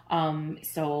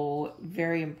 So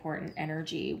very important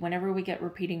energy. Whenever we get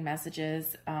repeating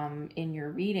messages in your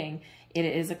reading, it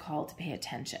is a call to pay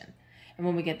attention. And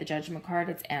when we get the Judgment card,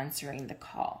 it's answering the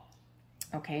call.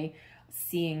 Okay,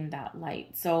 seeing that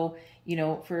light. So, you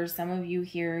know, for some of you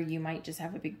here, you might just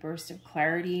have a big burst of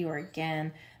clarity, or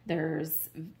again, there's,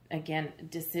 again,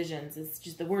 decisions. It's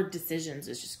just the word decisions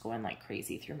is just going like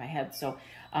crazy through my head. So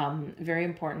very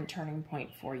important turning point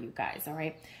for you guys. All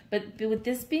right. But with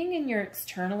this being in your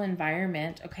external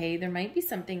environment, okay, there might be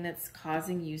something that's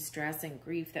causing you stress and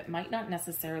grief that might not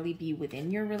necessarily be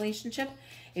within your relationship.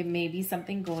 It may be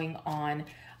something going on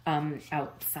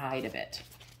outside of it.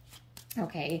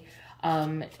 Okay.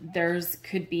 There's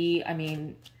could be, I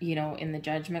mean, you know, in the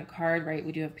Judgment card, right,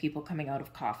 we do have people coming out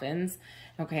of coffins.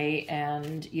 Okay.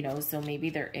 And, you know, so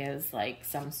maybe there is like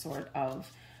some sort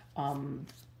of,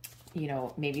 you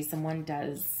know, maybe someone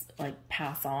does like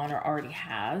pass on or already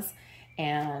has.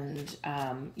 And,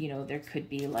 you know, there could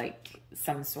be like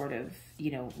some sort of,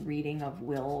 you know, reading of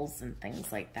wills and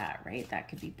things like that, right? That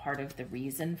could be part of the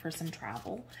reason for some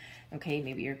travel. Okay.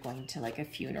 Maybe you're going to like a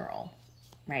funeral,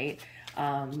 right?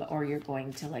 Or you're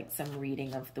going to like some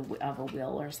reading of a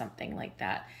will or something like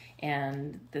that.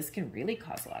 And this can really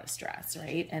cause a lot of stress,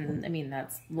 right? And I mean,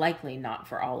 that's likely not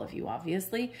for all of you,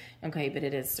 obviously. Okay. But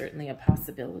it is certainly a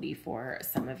possibility for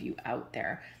some of you out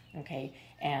there. Okay.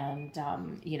 And,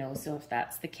 you know, so if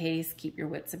that's the case, keep your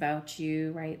wits about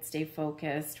you, right? Stay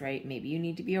focused, right? Maybe you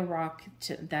need to be a rock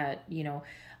that, you know,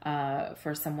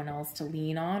 for someone else to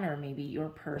lean on, or maybe your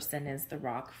person is the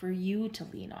rock for you to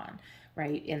lean on,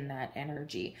 right, in that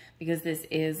energy, because this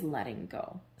is letting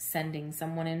go, sending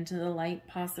someone into the light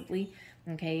possibly,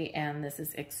 okay, and this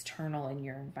is external in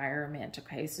your environment,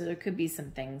 okay, so there could be some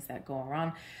things that go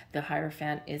wrong. The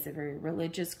Hierophant is a very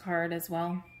religious card as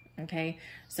well, okay,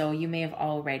 so you may have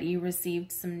already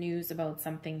received some news about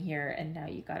something here, and now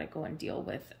you got to go and deal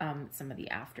with some of the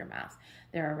aftermath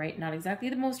there, right? Not exactly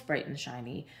the most bright and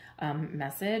shiny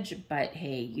message, but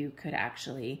hey, you could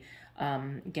actually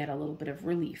get a little bit of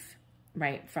relief,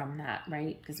 right, from that,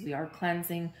 right? Because we are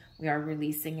cleansing, we are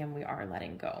releasing, and we are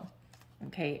letting go.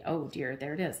 Okay, oh dear,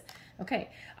 there it is. Okay,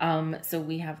 so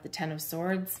we have the Ten of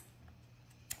Swords,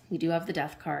 we do have the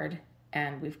Death card,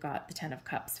 and we've got the Ten of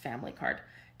Cups family card.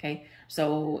 Okay,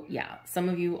 so yeah, some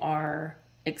of you are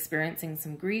experiencing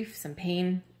some grief, some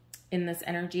pain in this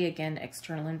energy. Again,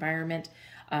 external environment,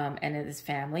 and it is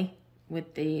family,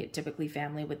 with the typically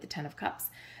family with the Ten of Cups.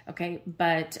 Okay,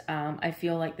 but I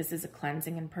feel like this is a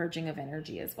cleansing and purging of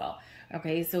energy as well.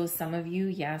 Okay, so some of you,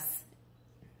 yes,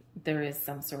 there is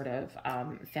some sort of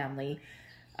family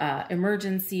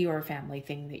emergency or family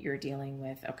thing that you're dealing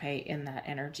with, okay, in that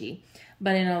energy.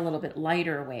 But in a little bit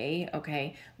lighter way,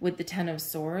 okay, with the Ten of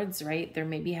Swords, right, there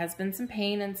maybe has been some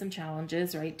pain and some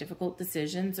challenges, right, difficult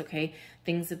decisions, okay,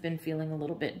 things have been feeling a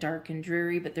little bit dark and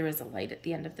dreary, but there is a light at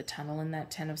the end of the tunnel in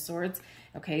that Ten of Swords,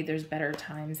 okay, there's better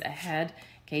times ahead.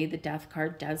 Okay, the Death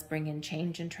card does bring in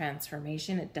change and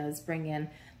transformation. It does bring in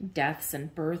deaths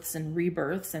and births and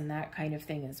rebirths and that kind of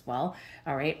thing as well.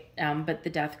 All right, but the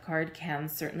Death card can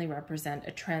certainly represent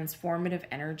a transformative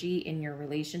energy in your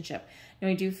relationship. Now,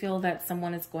 I do feel that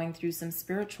someone is going through some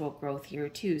spiritual growth here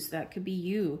too, so that could be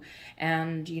you.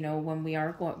 And, you know, when we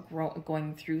are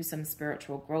going through some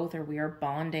spiritual growth, or we are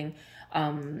bonding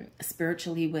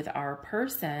spiritually with our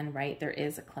person, right, there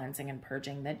is a cleansing and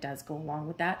purging that does go along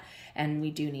with that, and we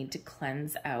do need to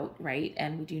cleanse out, right,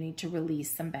 and we do need to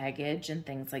release some baggage and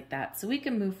things like that, so we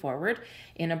can move forward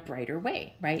in a brighter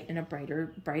way, right, in a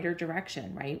brighter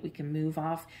direction, right? We can move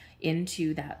off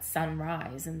into that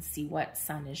sunrise and see what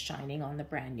sun is shining on the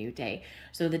brand new day.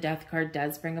 So the Death card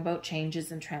does bring about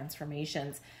changes and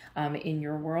transformations in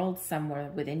your world. Some are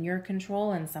within your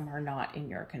control and some are not in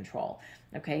your control,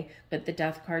 okay? But the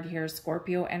Death card here is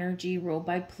Scorpio energy ruled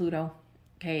by Pluto,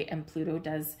 okay? And Pluto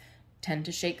does tend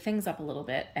to shake things up a little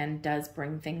bit and does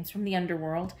bring things from the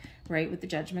underworld, right, with the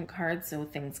Judgment card, so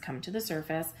things come to the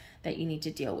surface that you need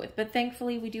to deal with. But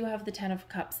thankfully, we do have the Ten of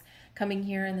Cups coming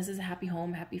here, and this is a happy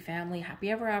home, happy family,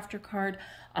 happy ever after card,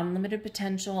 unlimited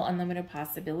potential, unlimited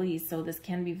possibilities. So this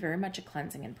can be very much a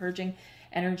cleansing and purging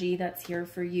energy that's here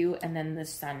for you, and then the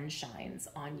sun shines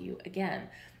on you again,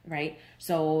 right?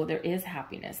 So there is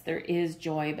happiness, there is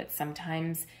joy, but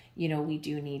sometimes, you know, we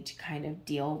do need to kind of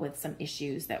deal with some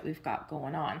issues that we've got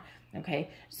going on. Okay,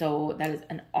 so that is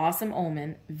an awesome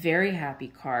omen, very happy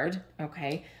card.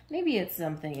 Okay, maybe it's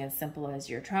something as simple as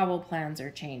your travel plans are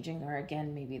changing, or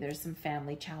again, maybe there's some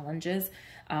family challenges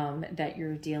that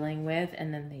you're dealing with,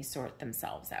 and then they sort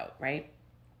themselves out, right?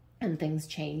 And things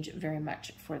change very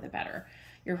much for the better.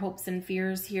 Your hopes and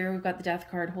fears here, we've got the Death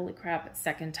card. Holy crap,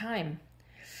 second time.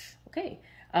 Okay,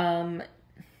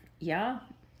 yeah,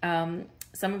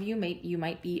 some of you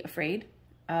might be afraid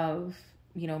of,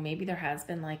 you know, maybe there has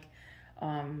been like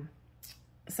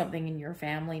something in your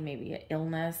family, maybe an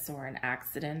illness or an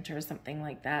accident or something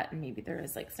like that, and maybe there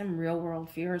is like some real world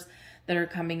fears that are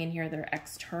coming in here. They're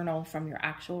external from your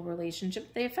actual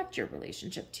relationship. They affect your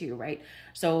relationship too, right?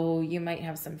 So you might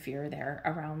have some fear there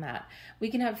around that. We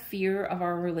can have fear of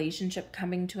our relationship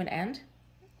coming to an end,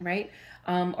 right?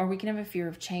 Or we can have a fear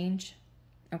of change,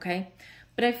 okay?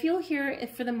 But I feel here,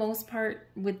 for the most part,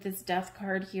 with this Death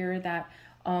card here, that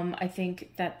I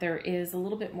think that there is a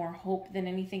little bit more hope than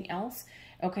anything else.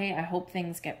 Okay, I hope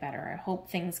things get better. I hope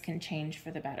things can change for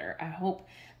the better. I hope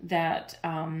that,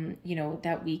 you know,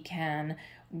 that we can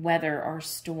weather our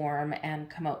storm and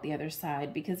come out the other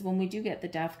side. Because when we do get the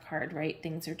Death card, right,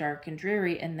 things are dark and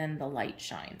dreary, and then the light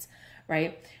shines,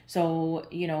 right? So,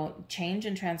 you know, change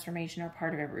and transformation are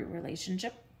part of every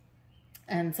relationship.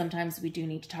 And sometimes we do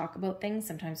need to talk about things.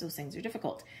 Sometimes those things are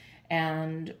difficult.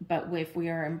 But if we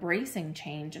are embracing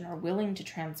change and are willing to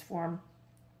transform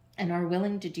and are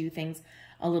willing to do things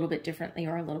a little bit differently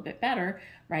or a little bit better,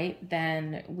 right,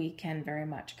 then we can very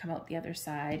much come out the other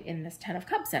side in this Ten of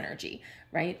Cups energy,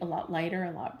 right? A lot lighter,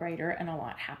 a lot brighter, and a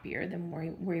lot happier than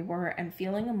we were, and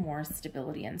feeling a more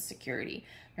stability and security.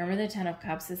 Remember, the Ten of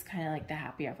Cups is kind of like the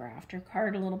happy ever after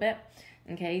card a little bit.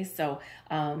 Okay, so,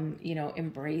 you know,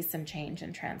 embrace some change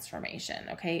and transformation.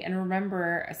 Okay, and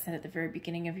remember, I said at the very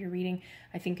beginning of your reading,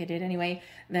 I think I did anyway,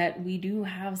 that we do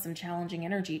have some challenging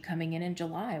energy coming in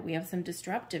July. We have some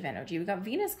disruptive energy. We got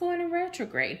Venus going in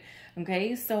retrograde.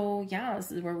 Okay, so yeah,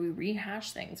 this is where we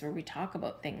rehash things, where we talk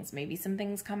about things. Maybe some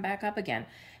things come back up again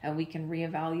and we can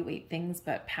reevaluate things,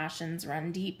 but passions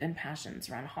run deep and passions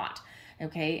run hot.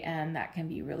 Okay, and that can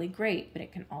be really great, but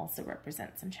it can also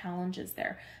represent some challenges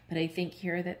there. But I think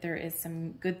here that there is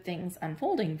some good things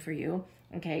unfolding for you,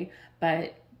 okay,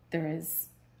 but there is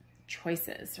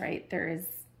choices, right? There is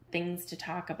things to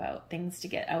talk about, things to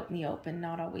get out in the open,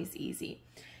 not always easy.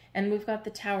 And we've got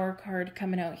the Tower card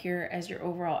coming out here as your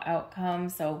overall outcome.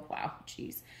 So, wow,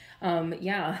 geez.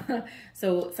 Yeah,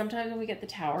 so sometimes when we get the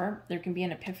Tower, there can be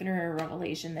an epiphany or a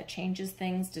revelation that changes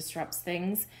things, disrupts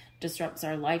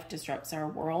our life, disrupts our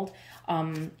world.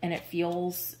 And it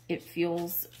feels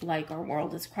like our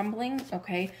world is crumbling,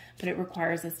 okay? But it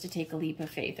requires us to take a leap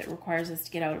of faith. It requires us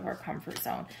to get out of our comfort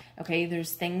zone, okay?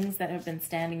 There's things that have been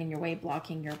standing in your way,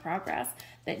 blocking your progress,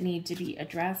 that need to be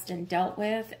addressed and dealt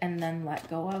with and then let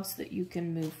go of so that you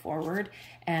can move forward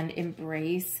and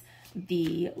embrace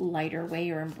the lighter way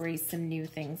or embrace some new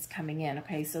things coming in.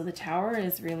 Okay, so the Tower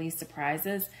is really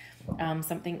surprises,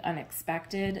 something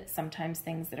unexpected, sometimes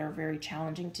things that are very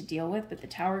challenging to deal with, but the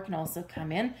Tower can also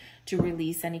come in to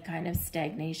release any kind of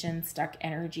stagnation, stuck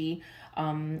energy,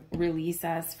 release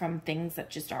us from things that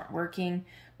just aren't working,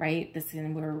 right? This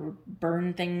can we're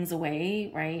burn things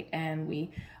away, right? And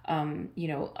we you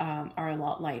know, are a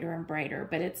lot lighter and brighter,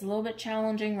 but it's a little bit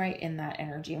challenging, right, in that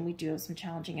energy. And we do have some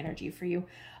challenging energy for you,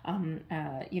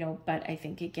 you know, but I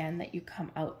think again that you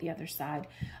come out the other side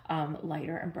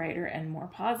lighter and brighter and more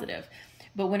positive.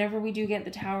 But whenever we do get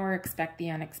the Tower, expect the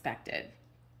unexpected.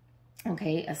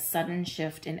 Okay, a sudden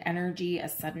shift in energy, a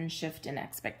sudden shift in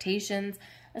expectations,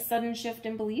 a sudden shift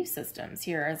in belief systems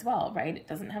here as well, right? It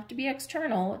doesn't have to be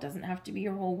external. It doesn't have to be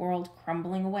your whole world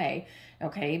crumbling away,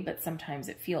 okay? But sometimes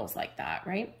it feels like that,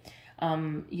 right?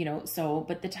 You know, so,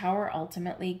 but the Tower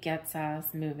ultimately gets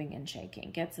us moving and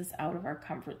shaking, gets us out of our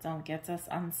comfort zone, gets us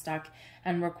unstuck,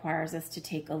 and requires us to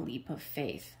take a leap of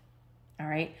faith, all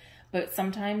right? But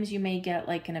sometimes you may get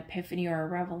like an epiphany or a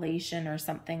revelation or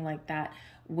something like that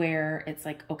where it's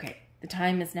like, okay, the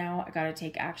time is now, I got to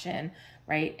take action,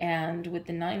 right? And with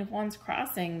the Nine of Wands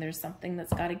crossing, there's something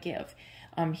that's got to give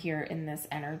here in this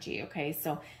energy, okay?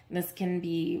 So this can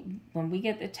be, when we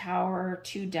get the Tower,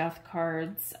 2 Death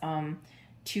cards,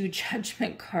 2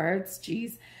 Judgment cards,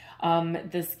 geez,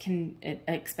 this can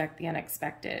expect the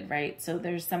unexpected, right? So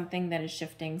there's something that is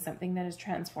shifting, something that is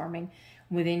transforming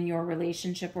within your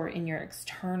relationship or in your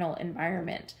external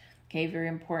environment. Okay, very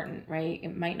important, right?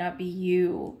 It might not be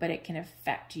you, but it can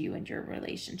affect you and your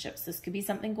relationships. This could be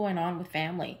something going on with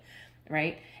family,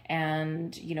 right?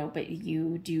 And, you know, but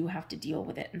you do have to deal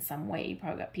with it in some way. You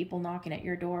probably got people knocking at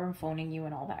your door and phoning you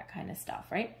and all that kind of stuff,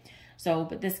 right? So,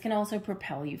 but this can also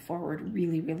propel you forward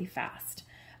really, really fast,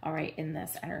 all right, in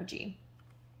this energy.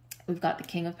 We've got the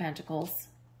King of Pentacles,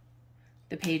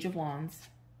 the Page of Wands,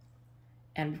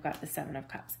 and we've got the Seven of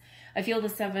Cups. I feel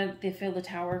the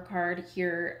Tower card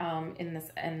here in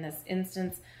this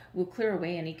instance will clear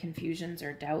away any confusions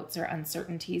or doubts or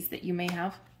uncertainties that you may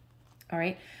have. All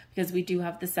right, because we do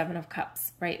have the Seven of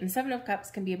Cups, right? And the Seven of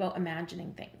Cups can be about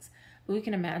imagining things. But we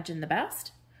can imagine the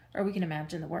best or we can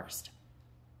imagine the worst,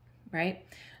 right?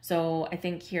 So I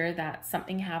think here that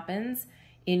something happens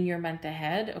in your month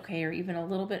ahead, okay, or even a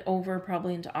little bit over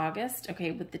probably into August,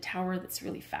 okay, with the Tower, that's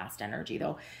really fast energy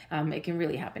though. It can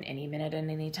really happen any minute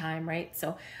and any time, right?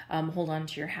 So hold on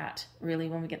to your hat really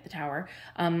when we get the Tower.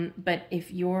 But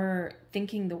if you're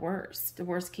thinking the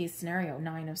worst case scenario,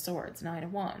 9 of Swords, 9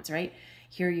 of Wands, right?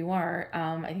 Here you are.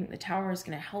 I think the Tower is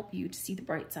going to help you to see the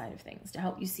bright side of things, to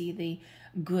help you see the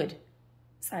good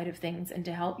side of things, and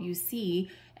to help you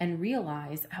see and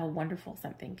realize how wonderful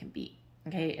something can be.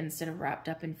 Okay, instead of wrapped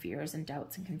up in fears and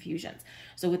doubts and confusions.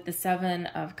 So with the Seven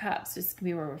of Cups, this can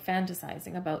be where we're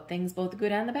fantasizing about things, both the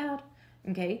good and the bad.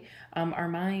 Okay, our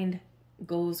mind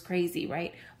goes crazy,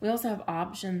 right? We also have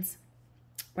options,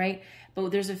 right? But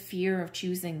there's a fear of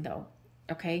choosing though.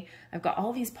 Okay, I've got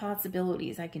all these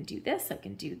possibilities. I can do this, I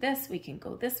can do this, we can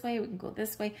go this way, we can go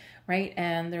this way, right?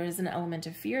 And there is an element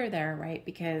of fear there, right?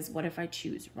 Because what if I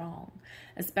choose wrong?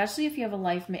 Especially if you have a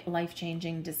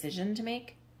life-changing decision to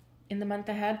make in the month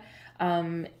ahead,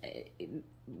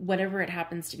 whatever it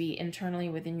happens to be internally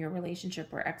within your relationship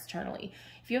or externally.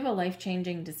 If you have a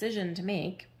life-changing decision to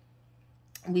make,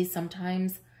 we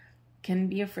sometimes can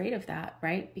be afraid of that,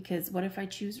 right? Because what if I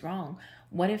choose wrong?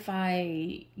 What if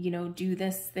I, you know, do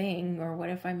this thing, or what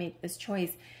if I make this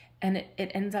choice and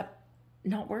it ends up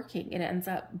not working. It ends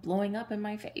up blowing up in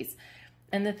my face.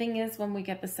 And the thing is, when we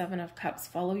get the Seven of Cups,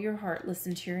 follow your heart,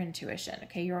 listen to your intuition.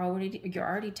 Okay, you're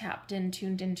already tapped in,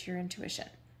 tuned into your intuition.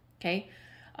 Okay,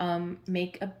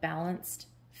 make a balanced,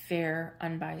 fair,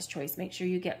 unbiased choice. Make sure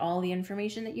you get all the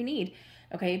information that you need.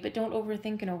 Okay, but don't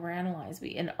overthink and overanalyze.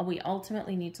 We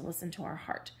ultimately need to listen to our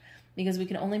heart, because we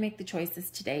can only make the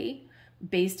choices today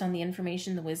based on the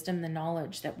information, the wisdom, the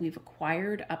knowledge that we've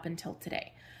acquired up until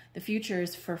today. The future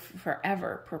is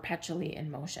forever, perpetually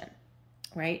in motion,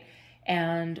 right?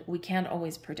 And we can't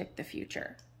always predict the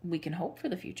future. We can hope for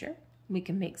the future. We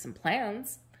can make some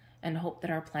plans and hope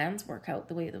that our plans work out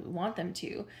the way that we want them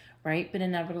to, right? But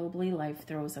inevitably, life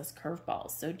throws us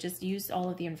curveballs. So just use all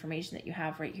of the information that you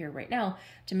have right here, right now,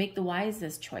 to make the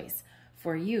wisest choice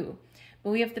for you. But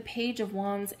we have the Page of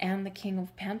Wands and the King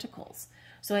of Pentacles.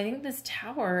 So I think this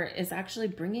Tower is actually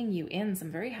bringing you in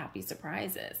some very happy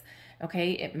surprises.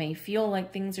 Okay, it may feel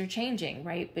like things are changing,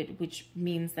 right? But which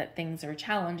means that things are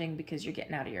challenging because you're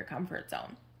getting out of your comfort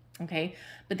zone. Okay,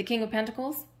 but the King of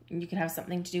Pentacles, you can have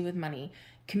something to do with money,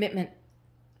 commitment,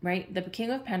 right? The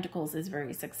King of Pentacles is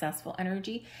very successful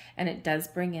energy, and it does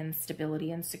bring in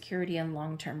stability and security and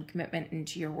long-term commitment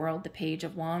into your world. The Page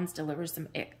of Wands delivers some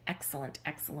excellent,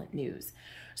 excellent news.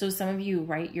 So some of you,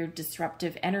 right, your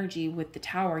disruptive energy with the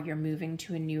Tower, you're moving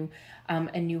to a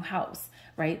new house,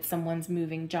 right? Someone's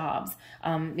moving jobs.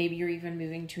 Maybe you're even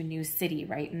moving to a new city,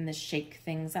 right? And this shake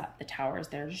things up. The Tower is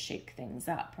there to shake things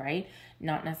up, right?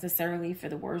 Not necessarily for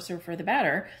the worse or for the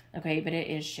better, okay? But it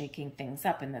is shaking things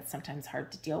up, and that's sometimes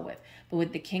hard to deal with. But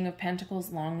with the King of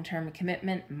Pentacles, long-term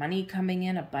commitment, money coming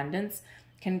in, abundance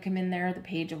can come in there. The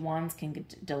Page of Wands can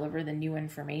deliver the new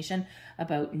information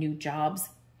about new jobs,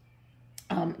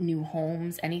 new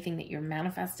homes, anything that you're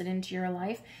manifested into your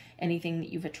life, anything that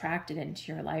you've attracted into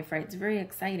your life, right? It's very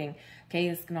exciting. Okay,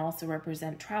 this can also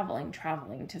represent traveling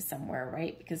to somewhere,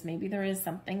 right? Because maybe there is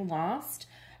something lost,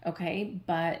 okay,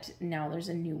 but now there's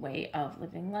a new way of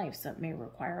living life, so it may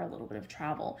require a little bit of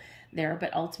travel there.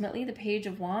 But ultimately, the Page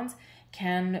of Wands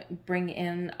can bring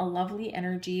in a lovely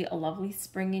energy, a lovely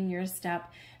spring in your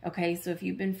step. Okay, so if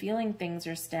you've been feeling things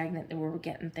are stagnant, then we're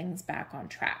getting things back on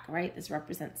track, right? This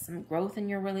represents some growth in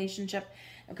your relationship.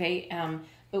 Okay,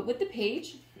 but with the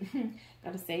Page,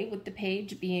 gotta say, with the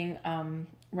Page being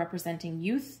representing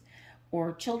youth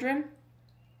or children,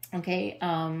 okay,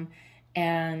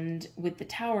 and with the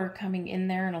Tower coming in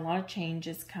there and a lot of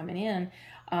changes coming in,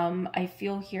 I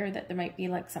feel here that there might be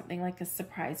like something like a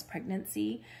surprise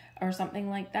pregnancy or something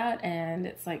like that, and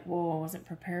it's like, whoa, I wasn't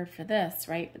prepared for this,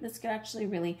 right? But this could actually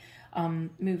really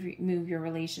move your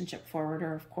relationship forward,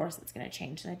 or of course it's going to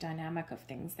change the dynamic of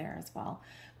things there as well.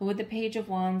 But with the Page of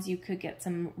Wands, you could get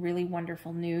some really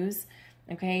wonderful news,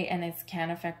 okay? And it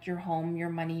can affect your home, your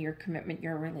money, your commitment,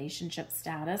 your relationship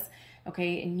status,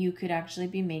 okay? And you could actually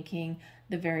be making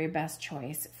the very best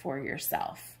choice for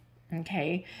yourself,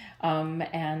 okay?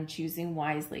 And choosing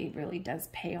wisely really does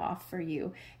pay off for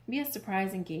you. Be a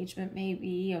surprise engagement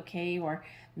maybe, okay? Or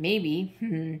maybe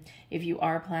if you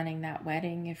are planning that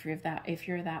wedding, if you're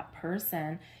that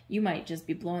person, you might just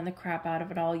be blowing the crap out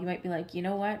of it all. You might be like, you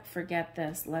know what, forget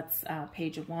this, let's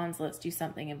Page of Wands, let's do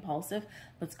something impulsive,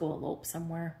 let's go elope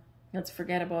somewhere, let's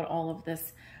forget about all of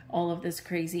this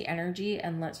crazy energy,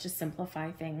 and let's just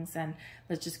simplify things, and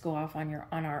let's just go off on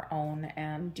our own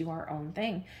and do our own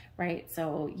thing, right?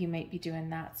 So you might be doing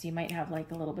that. So you might have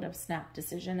like a little bit of snap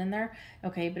decision in there,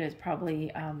 okay? But it's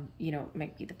probably, you know,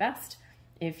 might be the best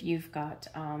if you've got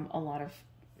a lot of,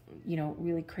 you know,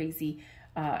 really crazy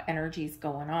energies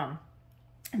going on.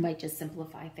 It might just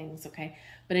simplify things, okay?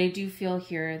 But I do feel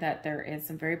here that there is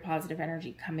some very positive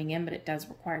energy coming in, but it does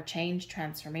require change,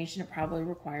 transformation. It probably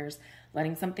requires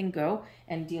letting something go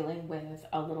and dealing with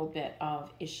a little bit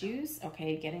of issues,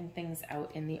 okay? Getting things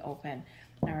out in the open,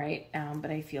 all right?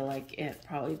 But I feel like it'd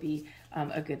probably be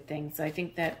a good thing. So I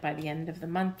think that by the end of the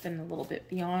month and a little bit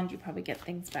beyond, you probably get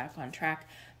things back on track,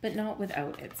 but not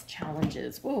without its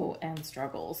challenges, and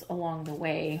struggles along the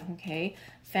way, okay?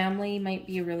 Family might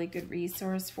be a really good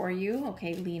resource for you,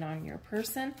 okay? Lean on your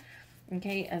person,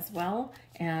 okay, as well.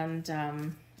 And,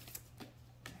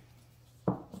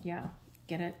 yeah,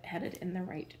 get it headed in the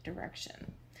right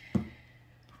direction.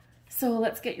 So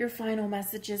let's get your final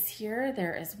messages here.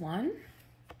 There is one.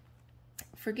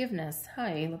 Forgiveness.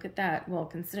 Hi, look at that. Well,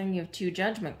 considering you have 2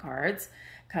 Judgment cards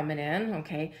coming in,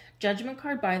 okay. Judgment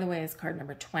card, by the way, is card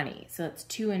number 20. So it's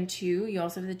 2 and 2. You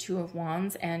also have the 2 of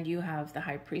Wands, and you have the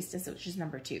High Priestess, which is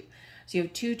number 2. So you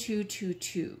have 2, 2, 2,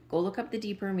 2. Go look up the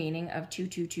deeper meaning of 2,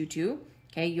 2, 2, 2.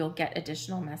 Okay, you'll get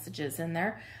additional messages in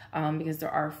there because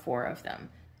there are 4 of them.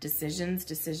 Decisions,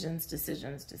 decisions,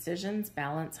 decisions, decisions,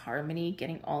 balance, harmony,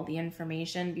 getting all the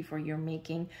information before you're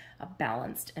making a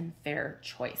balanced and fair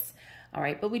choice. All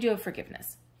right, but we do have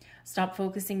forgiveness. Stop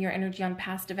focusing your energy on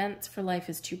past events, for life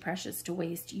is too precious to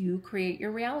waste. You create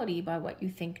your reality by what you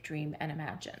think, dream, and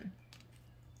imagine.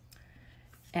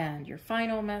 And your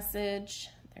final message,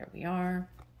 there we are.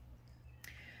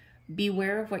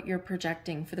 Beware of what you're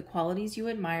projecting, for the qualities you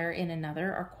admire in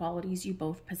another are qualities you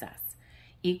both possess.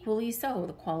 Equally so,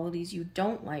 the qualities you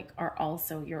don't like are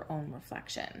also your own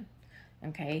reflection.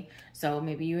 Okay, so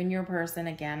maybe you and your person,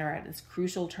 again, are at this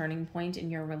crucial turning point in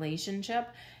your relationship,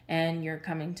 and you're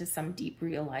coming to some deep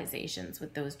realizations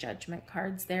with those judgment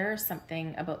cards there.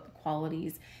 Something about the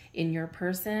qualities in your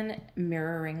person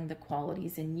mirroring the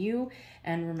qualities in you.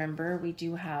 And remember, we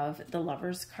do have the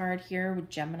Lovers card here with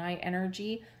Gemini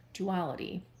energy,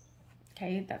 duality.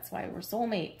 Okay, that's why we're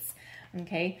soulmates.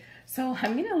 Okay, so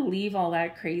I'm going to leave all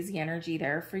that crazy energy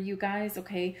there for you guys.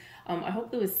 Okay, I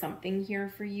hope there was something here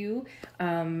for you.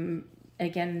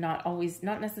 Again, not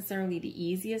necessarily the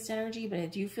easiest energy, but I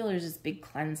do feel there's this big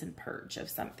cleanse and purge of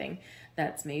something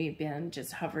that's maybe been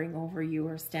just hovering over you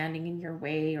or standing in your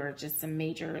way, or just some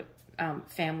major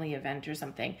family event or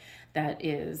something that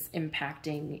is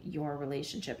impacting your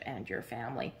relationship and your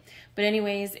family. But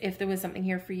anyways, if there was something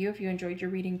here for you, if you enjoyed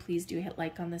your reading, please do hit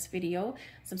like on this video,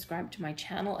 subscribe to my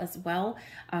channel as well.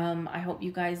 I hope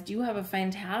you guys do have a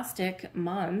fantastic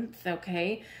month,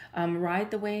 okay? Ride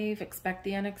the wave, expect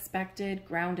the unexpected,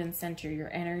 ground and center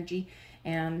your energy,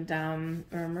 and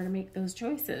remember to make those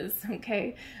choices,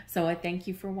 okay? So I thank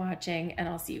you for watching, and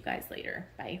I'll see you guys later.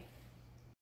 Bye.